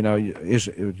 is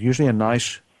usually a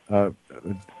nice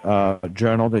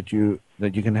journal that you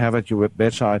can have at your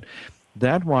bedside.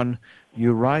 That one,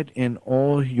 you write in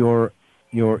all the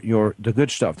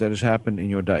good stuff that has happened in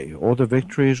your day, all the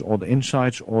victories, all the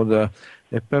insights, all the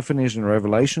epiphanies and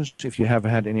revelations, if you have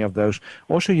had any of those.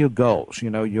 Also your goals,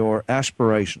 your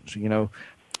aspirations,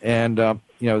 and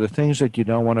the things that you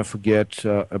don't want to forget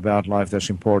about life that's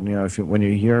important. When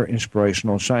you hear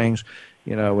inspirational sayings,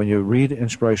 when you read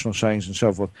inspirational sayings and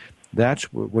so forth, that's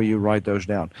where you write those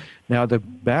down. Now, the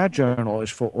bad journal is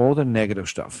for all the negative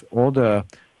stuff, all the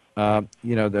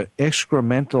the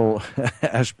excremental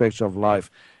aspects of life.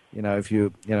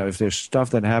 If there's stuff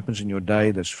that happens in your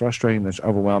day that's frustrating, that's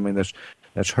overwhelming,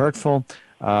 that's hurtful,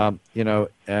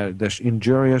 that's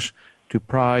injurious to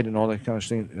pride and all that kind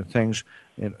of things.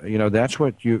 That's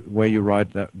where you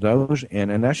write those in,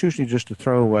 and that's usually just a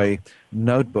throwaway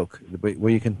notebook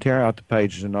where you can tear out the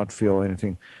pages and not feel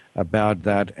anything about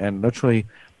that. And literally,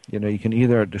 you can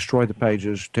either destroy the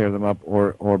pages, tear them up,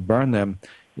 or burn them.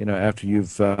 After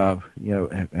you've had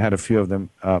a few of them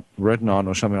written on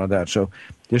or something like that. So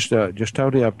just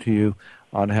totally up to you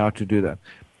on how to do that.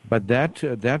 But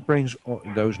that brings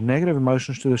those negative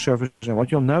emotions to the surface, and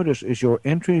what you'll notice is your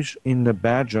entries in the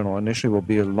bad journal initially will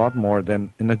be a lot more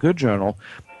than in the good journal,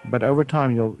 but over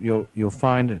time you'll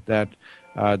find that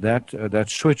that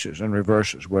switches and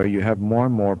reverses, where you have more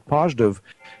and more positive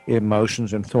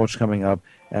emotions and thoughts coming up,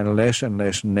 and less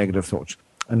negative thoughts.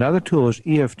 Another tool is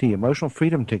EFT, Emotional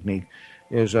Freedom Technique,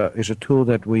 is a tool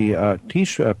that we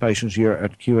teach patients here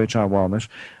at QHI Wellness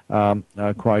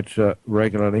quite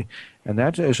regularly, and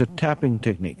that is a tapping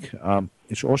technique.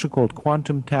 It's also called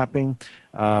quantum tapping.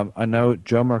 I know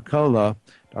Dr.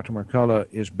 Mercola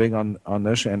is big on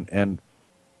this, and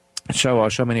so are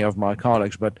so many of my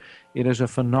colleagues, but it is a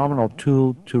phenomenal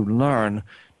tool to learn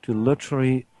to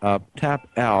literally tap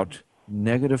out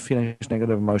negative feelings,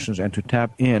 negative emotions, and to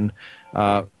tap in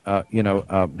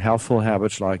healthful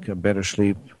habits like better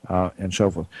sleep and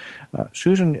so forth.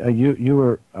 Susan, you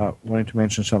were wanting to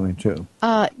mention something too.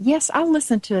 Yes, I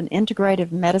listened to an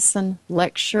integrative medicine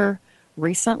lecture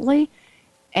recently,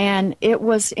 and it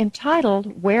was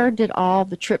entitled, "Where Did All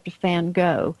the Tryptophan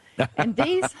Go?" And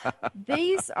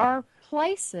these are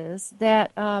places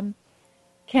that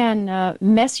can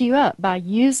mess you up by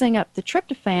using up the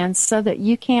tryptophan so that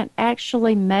you can't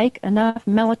actually make enough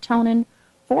melatonin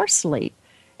for sleep.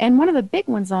 And one of the big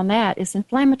ones on that is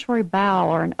inflammatory bowel,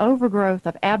 or an overgrowth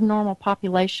of abnormal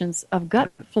populations of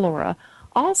gut flora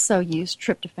also use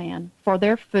tryptophan for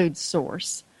their food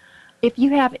source. If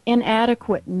you have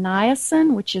inadequate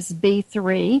niacin, which is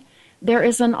B3, there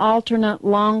is an alternate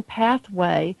long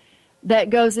pathway that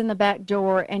goes in the back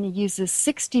door and uses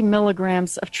 60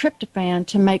 milligrams of tryptophan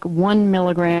to make 1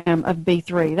 milligram of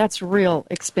B3. That's real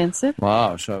expensive.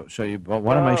 Wow. So you want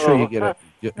to make sure you get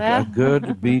a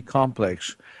good B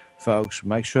complex, folks.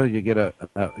 Make sure you get a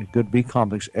good B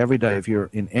complex every day if you're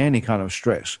in any kind of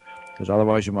stress, because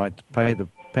otherwise you might pay the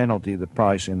penalty, the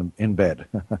price in bed.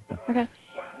 Okay.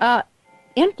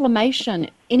 Inflammation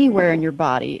anywhere in your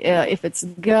body, if it's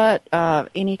gut,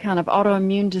 any kind of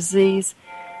autoimmune disease,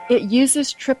 it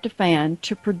uses tryptophan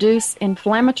to produce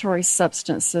inflammatory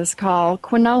substances called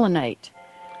quinolinate.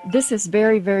 This is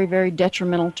very, very, very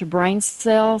detrimental to brain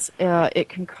cells. It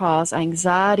can cause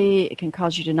anxiety. It can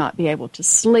cause you to not be able to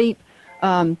sleep.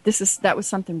 That was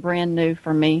something brand new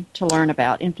for me to learn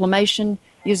about. Inflammation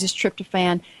uses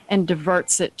tryptophan and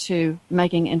diverts it to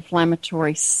making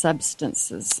inflammatory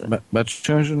substances. But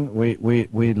Susan, we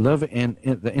live in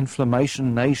the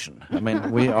inflammation nation. I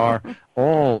mean, we are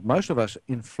most of us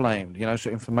inflamed. So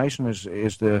inflammation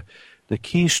is the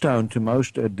keystone to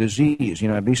most disease,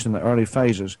 at least in the early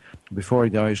phases before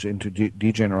it goes into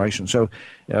degeneration. So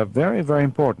very, very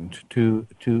important to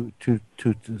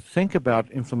think about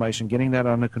inflammation, getting that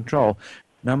under control,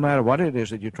 no matter what it is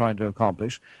that you're trying to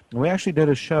accomplish. And we actually did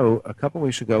a show a couple of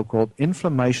weeks ago called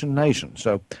Inflammation Nation.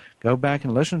 So go back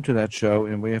and listen to that show,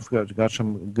 and we have got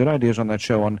some good ideas on that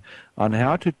show on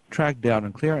how to track down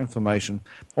and clear inflammation,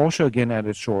 also again at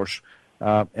its source.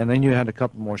 And then you had a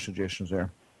couple more suggestions there.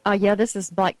 This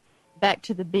is back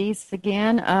to the B's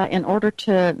again. In order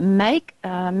to make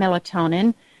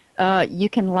melatonin, you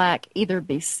can lack either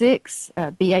B6,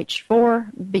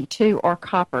 BH4, B2, or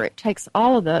copper. It takes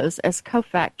all of those as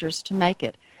cofactors to make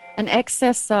it. And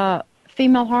excess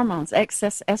female hormones,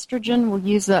 excess estrogen will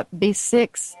use up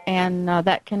B6, and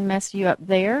that can mess you up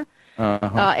there.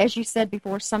 As you said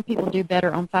before, some people do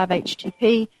better on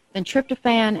 5-HTP than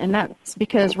tryptophan, and that's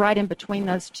because right in between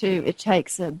those two, it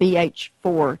takes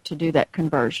BH4 to do that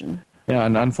conversion. Yeah,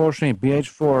 and unfortunately,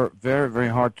 BH4 very, very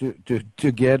hard to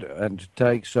get and to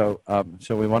take. So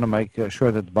we want to make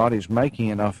sure that the body is making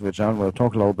enough of its own. We'll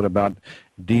talk a little bit about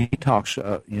detox,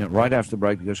 right after the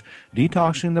break, because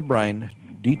detoxing the brain,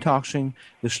 detoxing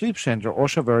the sleep center,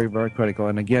 also very, very critical.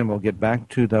 And again, we'll get back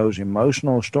to those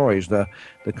emotional stories, the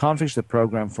conflicts, the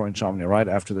program for insomnia, right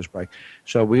after this break.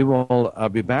 So we will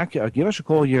be back. Give us a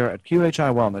call here at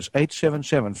QHI Wellness,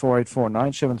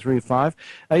 877-484-9735,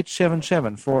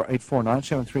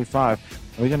 877-484-9735.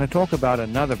 We're going to talk about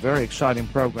another very exciting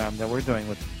program that we're doing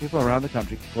with people around the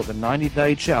country called the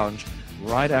 90-Day Challenge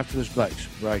right after this break.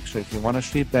 So if you want to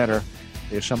sleep better,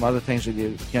 there's some other things that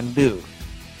you can do.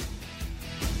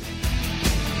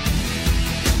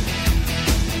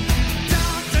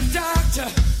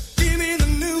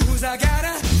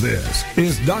 This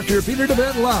is Dr. Peter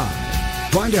DeVette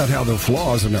Live. Find out how the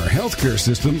flaws in our healthcare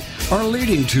system are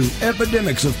leading to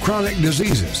epidemics of chronic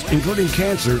diseases, including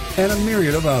cancer and a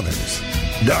myriad of others.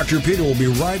 Dr. Peter will be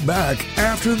right back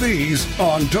after these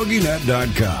on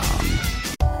TogiNet.com.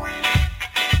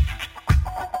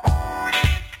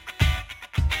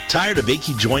 Tired of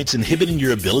achy joints inhibiting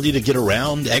your ability to get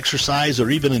around, exercise, or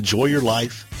even enjoy your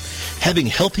life? Having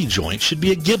healthy joints should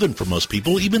be a given for most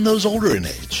people, even those older in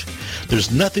age.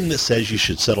 There's nothing that says you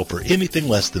should settle for anything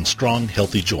less than strong,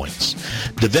 healthy joints.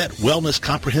 DeVette Wellness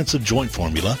Comprehensive Joint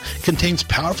Formula contains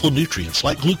powerful nutrients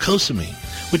like glucosamine,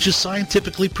 which is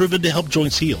scientifically proven to help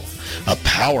joints heal. A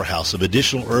powerhouse of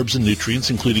additional herbs and nutrients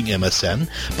including MSM,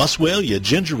 boswellia,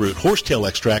 ginger root, horsetail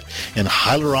extract, and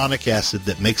hyaluronic acid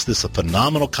that makes this a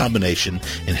phenomenal combination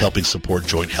in helping support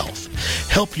joint health.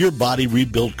 Help your body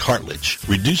rebuild cartilage,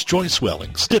 reduce joint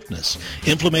swelling, stiffness,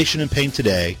 inflammation, and pain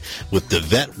today with the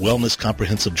DeVette Wellness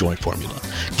Comprehensive Joint Formula.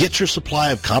 Get your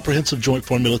supply of Comprehensive Joint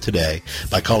Formula today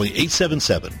by calling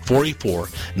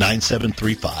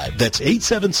 877-484-9735. That's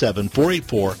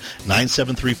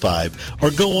 877-484-9735,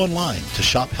 or go online to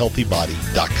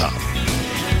shophealthybody.com.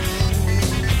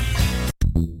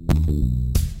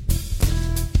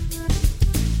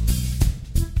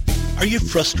 Are you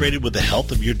frustrated with the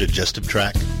health of your digestive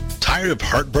tract? Tired of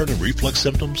heartburn and reflux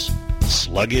symptoms?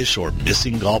 Sluggish or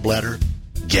missing gallbladder?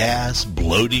 Gas,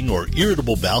 bloating, or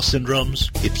irritable bowel syndromes?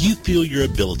 If you feel your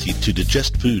ability to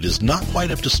digest food is not quite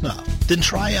up to snuff, then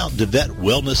try out DeVette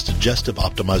Wellness Digestive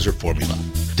Optimizer Formula.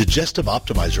 Digestive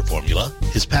Optimizer Formula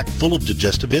is packed full of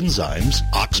digestive enzymes,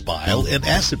 ox bile, and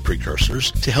acid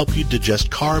precursors to help you digest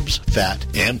carbs, fat,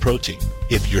 and protein.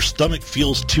 If your stomach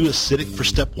feels too acidic for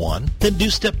step 1, then do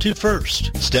step 2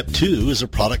 first. Step 2 is a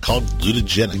product called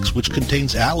Glutagenics, which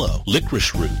contains aloe,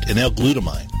 licorice root, and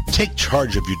L-glutamine. Take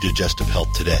charge of your digestive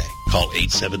health today. Call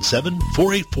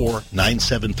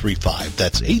 877-484-9735.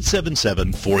 That's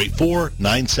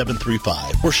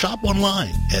 877-484-9735. Or shop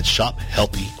online at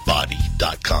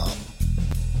shophealthybody.com.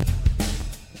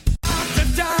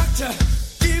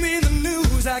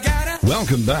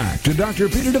 Welcome back to Dr.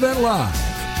 Peter DeVette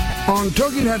Live on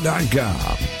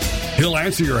TogiNet.com. He'll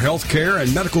answer your health care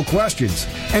and medical questions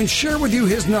and share with you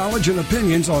his knowledge and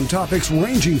opinions on topics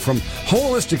ranging from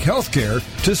holistic health care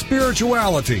to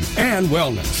spirituality and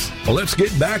wellness. Well, let's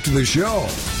get back to the show.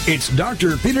 It's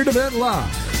Dr. Peter DeVette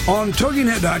Live on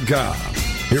TogiNet.com.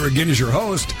 Here again is your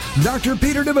host, Dr.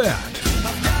 Peter DeVette.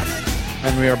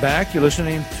 And we are back. You're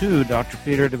listening to Dr.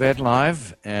 Peter DeVette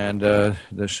Live, and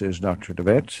this is Dr.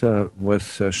 DeVette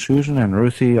with Susan and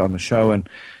Ruthie on the show, and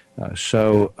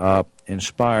so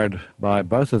inspired by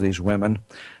both of these women.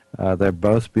 They're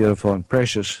both beautiful and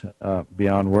precious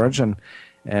beyond words,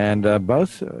 and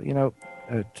both,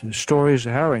 stories,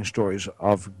 harrowing stories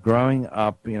of growing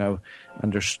up,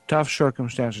 under tough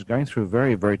circumstances, going through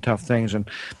very, very tough things, and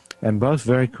both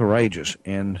very courageous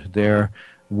in their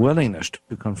willingness to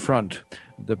confront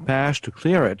the past, to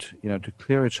clear it, to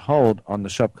clear its hold on the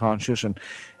subconscious.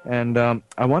 And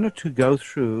I wanted to go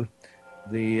through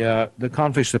the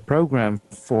conflicts, the program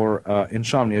for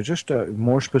insomnia, just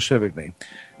more specifically.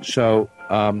 So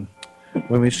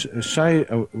when we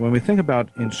think about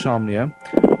insomnia,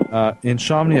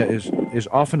 insomnia is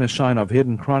often a sign of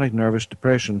hidden chronic nervous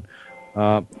depression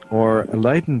or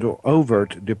latent or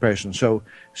overt depression. So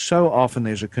often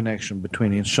there's a connection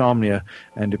between insomnia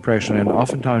and depression, and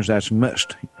oftentimes that's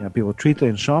missed. People treat the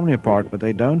insomnia part, but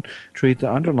they don't treat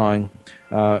the underlying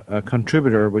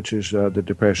contributor, which is the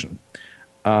depression.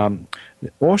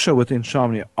 Also with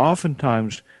insomnia,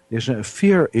 oftentimes there's a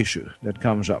fear issue that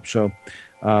comes up. So,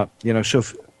 Neil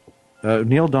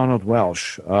Donald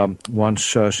Welsh once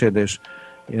said this,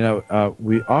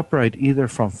 we operate either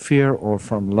from fear or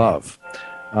from love.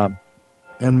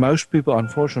 And most people,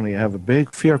 unfortunately, have a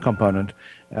big fear component.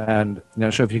 And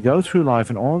so if you go through life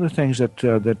and all the things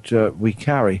that we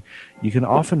carry, you can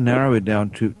often narrow it down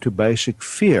to basic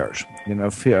fears.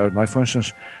 Fear, like for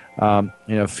instance,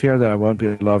 fear that I won't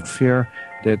be loved, fear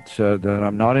that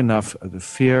I'm not enough, the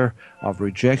fear of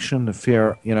rejection, the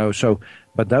fear,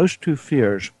 but those two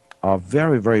fears are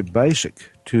very, very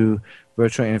basic to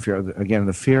virtually any fear. Again,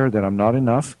 the fear that I'm not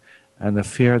enough and the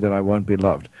fear that I won't be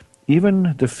loved.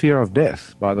 Even the fear of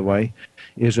death, by the way,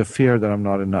 is a fear that I'm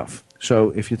not enough.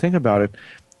 So if you think about it,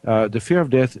 the fear of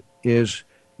death is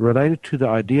related to the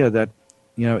idea that,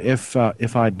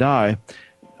 if I die,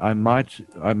 I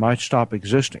might stop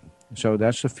existing. So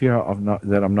that's the fear of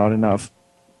that I'm not enough.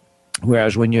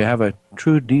 Whereas when you have a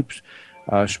true, deep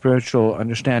spiritual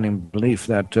understanding, belief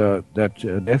that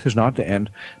death is not the end,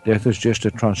 death is just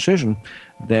a transition,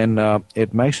 then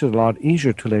it makes it a lot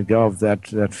easier to let go of that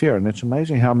fear. And it's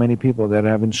amazing how many people that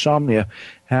have insomnia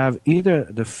have either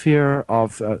the fear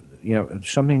of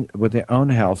something with their own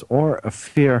health, or a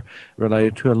fear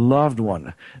related to a loved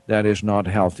one that is not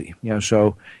healthy.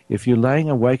 So if you're laying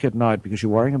awake at night because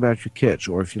you're worrying about your kids,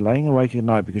 or if you're laying awake at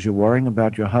night because you're worrying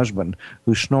about your husband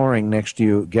who's snoring next to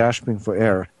you, gasping for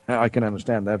air, I can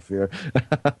understand that fear.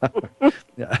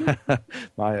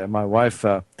 My wife,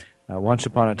 once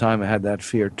upon a time, had that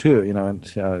fear too. And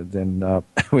then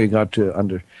we got to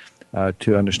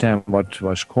understand what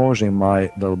was causing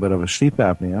my little bit of a sleep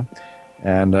apnea,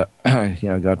 and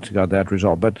got that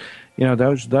resolved. But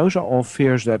those are all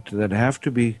fears that have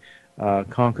to be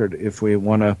conquered if we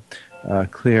want to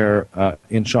clear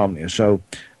insomnia. So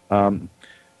and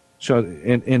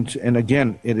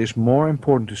again, it is more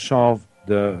important to solve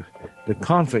the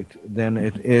conflict than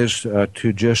it is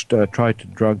to just try to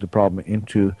drug the problem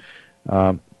into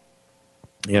a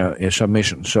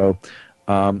submission. So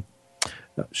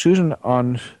Susan,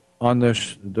 on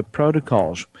the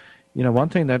protocols, one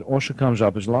thing that also comes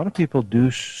up is a lot of people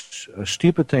do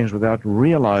stupid things without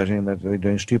realizing that they're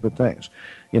doing stupid things.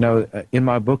 In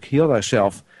my book, Heal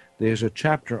Thyself, there's a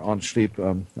chapter on sleep.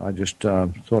 I just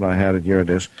thought I had it. Here it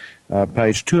is,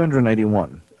 page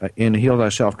 281. In Heal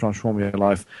Thyself, Transform Your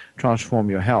Life,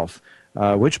 Transform Your Health,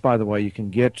 which, by the way, you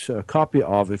can get a copy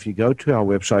of if you go to our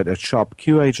website at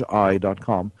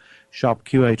shopqhi.com,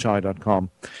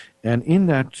 shopqhi.com. And in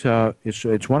that,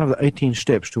 it's one of the 18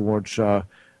 steps towards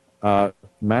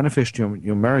manifest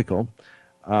your miracle.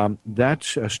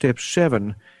 That's step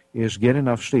 7 is get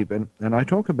enough sleep. And I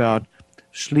talk about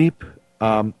sleep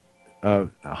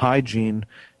hygiene.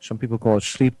 Some people call it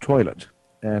sleep toilet.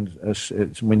 And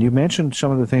when you mentioned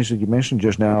some of the things that you mentioned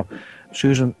just now,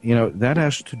 Susan, that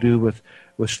has to do with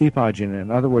sleep hygiene. In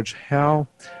other words, how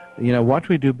what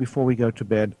we do before we go to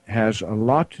bed has a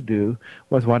lot to do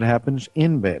with what happens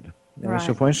in bed. Right.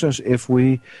 So, for instance, if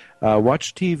we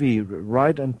watch TV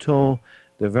right until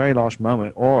the very last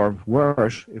moment, or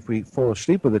worse, if we fall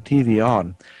asleep with the TV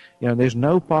on, there's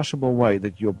no possible way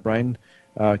that your brain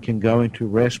can go into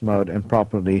rest mode and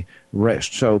properly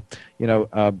rest. So,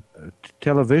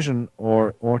 television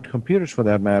or computers for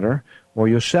that matter, or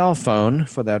your cell phone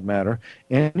for that matter,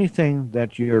 anything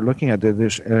that you're looking at that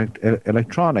is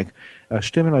electronic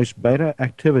stimulates beta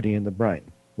activity in the brain,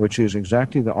 which is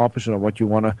exactly the opposite of what you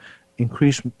want to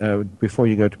increase before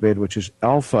you go to bed, which is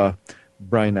alpha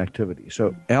brain activity.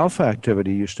 So alpha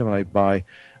activity you stimulate by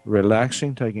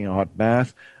relaxing, taking a hot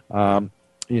bath,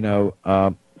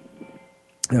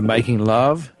 making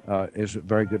love is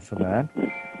very good for that.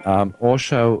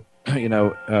 Also,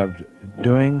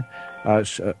 doing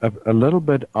a little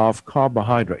bit of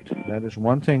carbohydrate. That is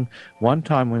one thing. One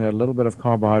time when a little bit of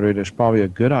carbohydrate is probably a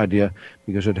good idea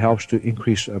because it helps to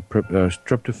increase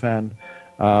tryptophan,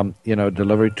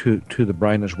 delivery to the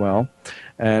brain as well.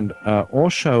 And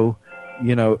also,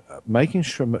 making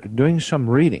sure, doing some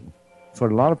reading. For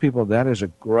a lot of people, that is a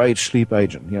great sleep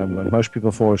agent. Most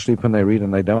people fall asleep when they read,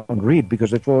 and they don't read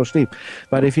because they fall asleep.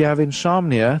 But if you have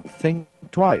insomnia, think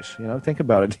twice. Think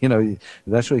about it.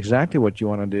 That's exactly what you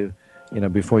want to do,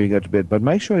 before you go to bed. But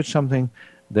make sure it's something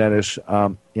that is,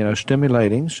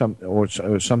 stimulating, or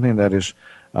something that is,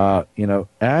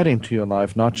 adding to your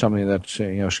life, not something that's,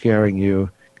 scaring you.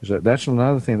 Because that's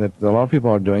another thing that a lot of people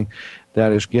are doing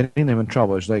that is getting them in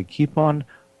trouble. Is they keep on,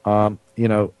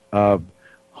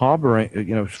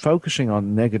 harboring, focusing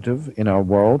on negative in our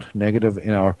world, negative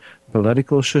in our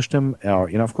political system.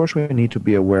 Of course, we need to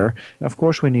be aware. Of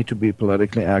course, we need to be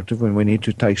politically active, and we need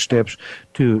to take steps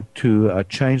to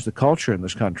change the culture in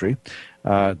this country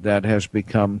that has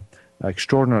become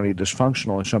extraordinarily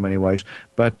dysfunctional in so many ways.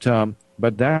 But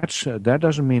that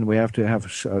doesn't mean we have to have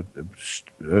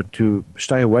to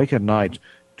stay awake at night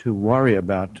to worry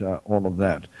about all of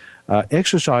that.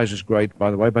 Exercise is great, by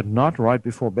the way, but not right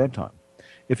before bedtime.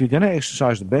 If you're going to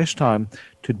exercise, the best time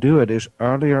to do it is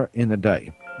earlier in the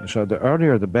day. So the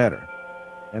earlier, the better.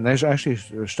 And there's actually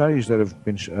studies that have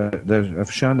been that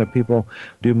have shown that people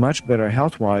do much better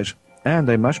health-wise, and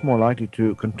they're much more likely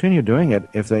to continue doing it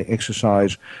if they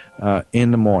exercise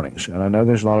in the mornings. And I know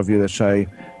there's a lot of you that say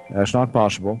it's not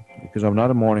possible because I'm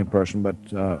not a morning person, but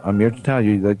I'm here to tell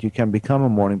you that you can become a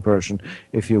morning person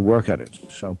if you work at it.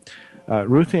 So,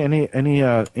 Ruthie, any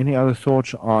other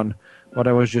thoughts on what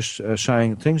I was just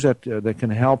saying, things that can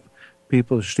help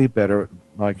people sleep better,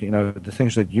 like, the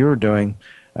things that you're doing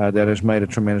that has made a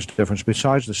tremendous difference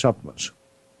besides the supplements?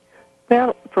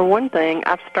 Well, for one thing,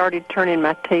 I've started turning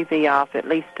my TV off at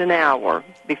least an hour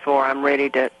before I'm ready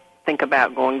to think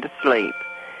about going to sleep.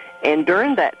 And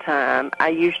during that time, I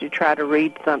usually try to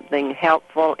read something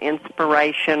helpful,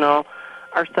 inspirational,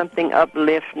 or something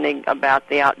uplifting about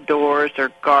the outdoors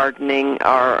or gardening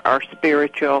or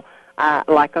spiritual,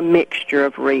 like a mixture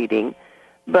of reading.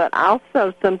 But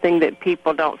also something that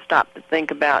people don't stop to think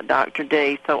about, Dr.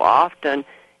 D, so often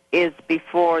is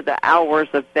before the hours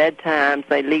of bedtime,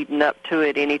 say leading up to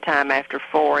it any time after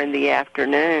 4 in the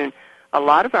afternoon. A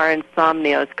lot of our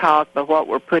insomnia is caused by what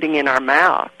we're putting in our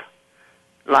mouth,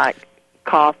 like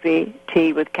coffee,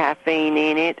 tea with caffeine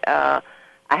in it.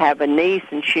 I have a niece,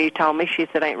 and she told me, she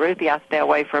said, Aunt Ruthie, I stay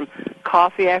away from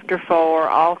coffee after 4,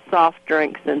 all soft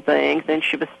drinks and things, and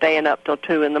she was staying up till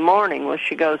 2 in the morning. Well,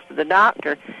 she goes to the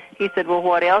doctor. He said, well,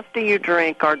 what else do you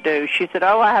drink or do? She said,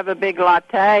 oh, I have a big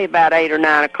latte about 8 or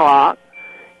 9 o'clock,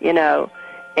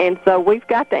 And so we've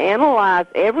got to analyze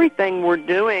everything we're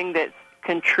doing that's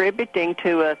contributing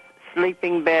to us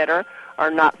sleeping better or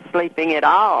not sleeping at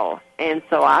all. And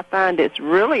so I find it's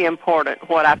really important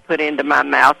what I put into my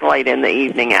mouth late in the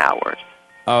evening hours.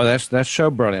 Oh, that's so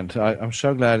brilliant. I'm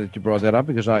so glad that you brought that up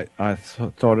because I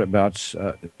thought about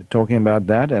talking about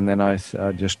that, and then I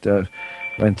just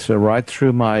went right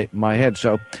through my head.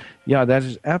 So, yeah, that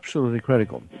is absolutely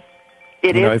critical.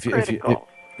 It is critical.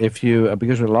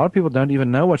 Because a lot of people don't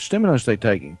even know what stimulants they're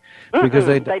taking because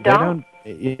they don't.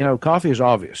 Coffee is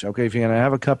obvious. Okay, if you're going to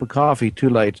have a cup of coffee too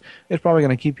late, it's probably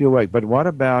going to keep you awake. But what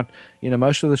about,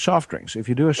 most of the soft drinks? If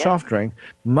you do a soft drink,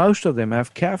 most of them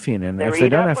have caffeine in them. If they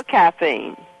don't have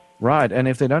caffeine. Right, and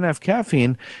if they don't have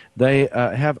caffeine, they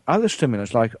have other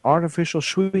stimulants like artificial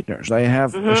sweeteners. They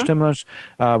have stimulants,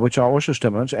 which are also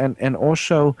stimulants, and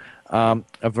also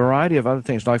a variety of other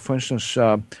things. Like, for instance,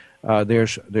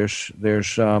 there's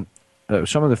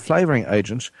some of the flavoring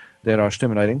agents that are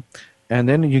stimulating. And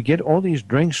then you get all these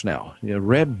drinks now,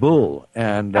 Red Bull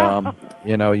and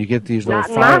You get these little Not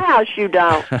in my house, you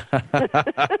don't.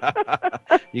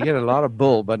 You get a lot of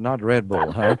Bull, but not Red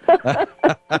Bull, huh?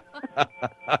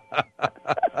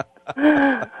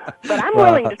 But I'm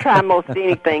willing to try most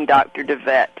anything, Dr.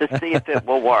 DeVette, to see if it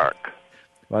will work.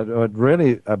 What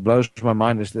really blows my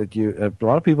mind is that a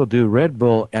lot of people do Red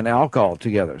Bull and alcohol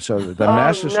together. So the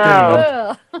massive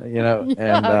stimulant,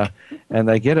 and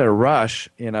they get a rush.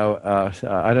 I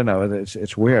don't know.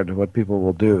 It's weird what people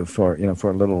will do for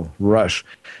a little rush,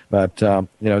 but so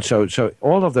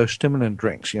all of those stimulant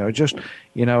drinks,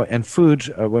 and foods.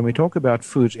 When we talk about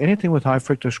foods, anything with high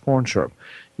fructose corn syrup.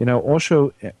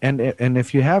 Also, and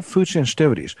if you have food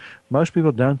sensitivities, most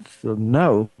people don't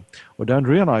know or don't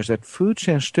realize that food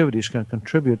sensitivities can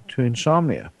contribute to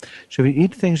insomnia. So if you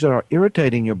eat things that are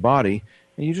irritating your body,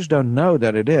 and you just don't know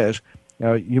that it is,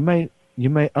 you may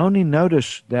only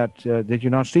notice that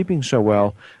you're not sleeping so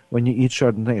well when you eat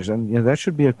certain things, and that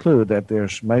should be a clue that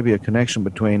there's maybe a connection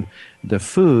between the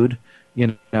food,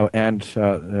 and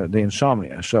the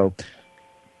insomnia. So,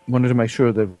 wanted to make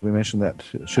sure that we mentioned that,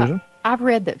 Susan. I've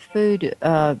read that food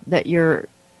that you're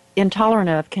intolerant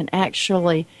of can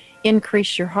actually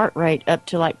increase your heart rate up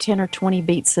to like 10 or 20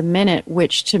 beats a minute,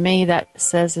 which to me that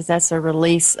says that's a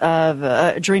release of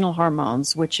adrenal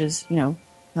hormones, which is,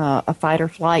 a fight or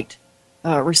flight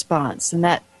response. And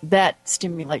that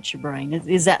stimulates your brain.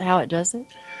 Is that how it does it?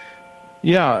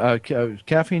 Yeah,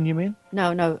 caffeine, you mean? No,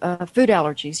 food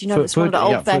allergies. That's one of the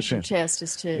old-fashioned tests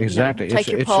is to take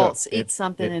your pulse, eat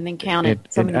something, and then count it.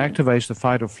 It activates the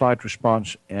fight or flight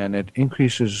response, and it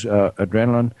increases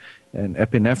adrenaline and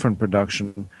epinephrine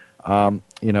production,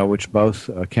 which both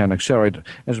can accelerate.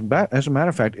 As a matter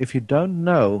of fact, if you don't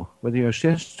know whether you're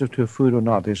sensitive to a food or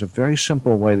not, there's a very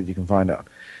simple way that you can find out,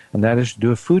 and that is to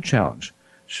do a food challenge.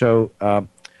 So,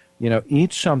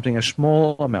 eat something, a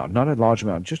small amount, not a large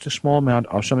amount, just a small amount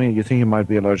of something you think you might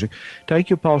be allergic.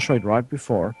 Take your pulse rate right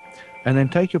before, and then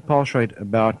take your pulse rate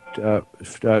about,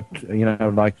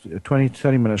 like 20,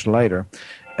 30 minutes later.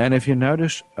 And if you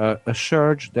notice a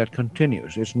surge that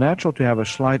continues, it's natural to have a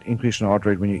slight increase in heart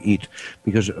rate when you eat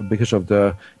because of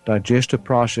the digestive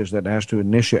process that has to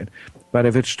initiate. But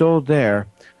if it's still there,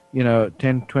 10,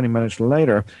 20 minutes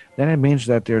later, then it means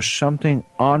that there's something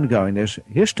ongoing. There's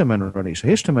histamine release.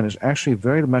 Histamine is actually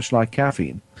very much like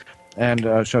caffeine. And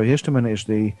so histamine is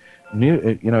the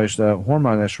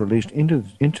hormone that's released into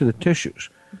the tissues.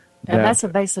 And that's a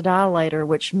vasodilator,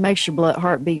 which makes your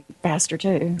heart beat faster,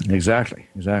 too. Exactly.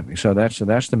 So that's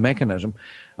the mechanism,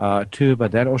 too,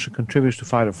 but that also contributes to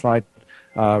fight or flight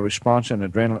response and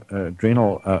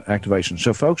adrenal activation.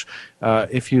 So, folks,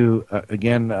 if you,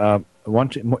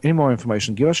 want any more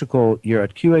information, give us a call here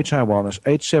at QHI Wellness,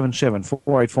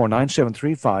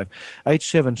 877-484-9735,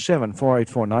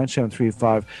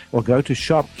 877-484-9735, or go to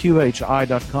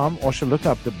shopqhi.com. Also look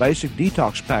up the basic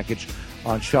detox package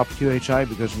on Shop QHI,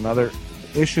 because another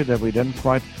issue that we didn't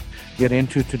quite get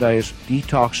into today is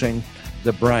detoxing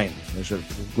the brain. There's a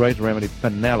great remedy,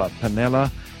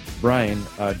 Panella Brain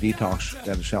Detox,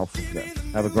 that is helpful for that.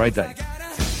 Have a great day.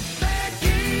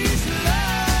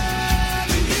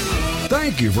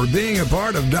 Thank you for being a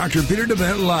part of Dr. Peter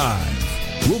DeVette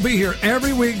Live. We'll be here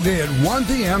every weekday at 1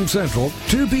 p.m. Central,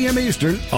 2 p.m. Eastern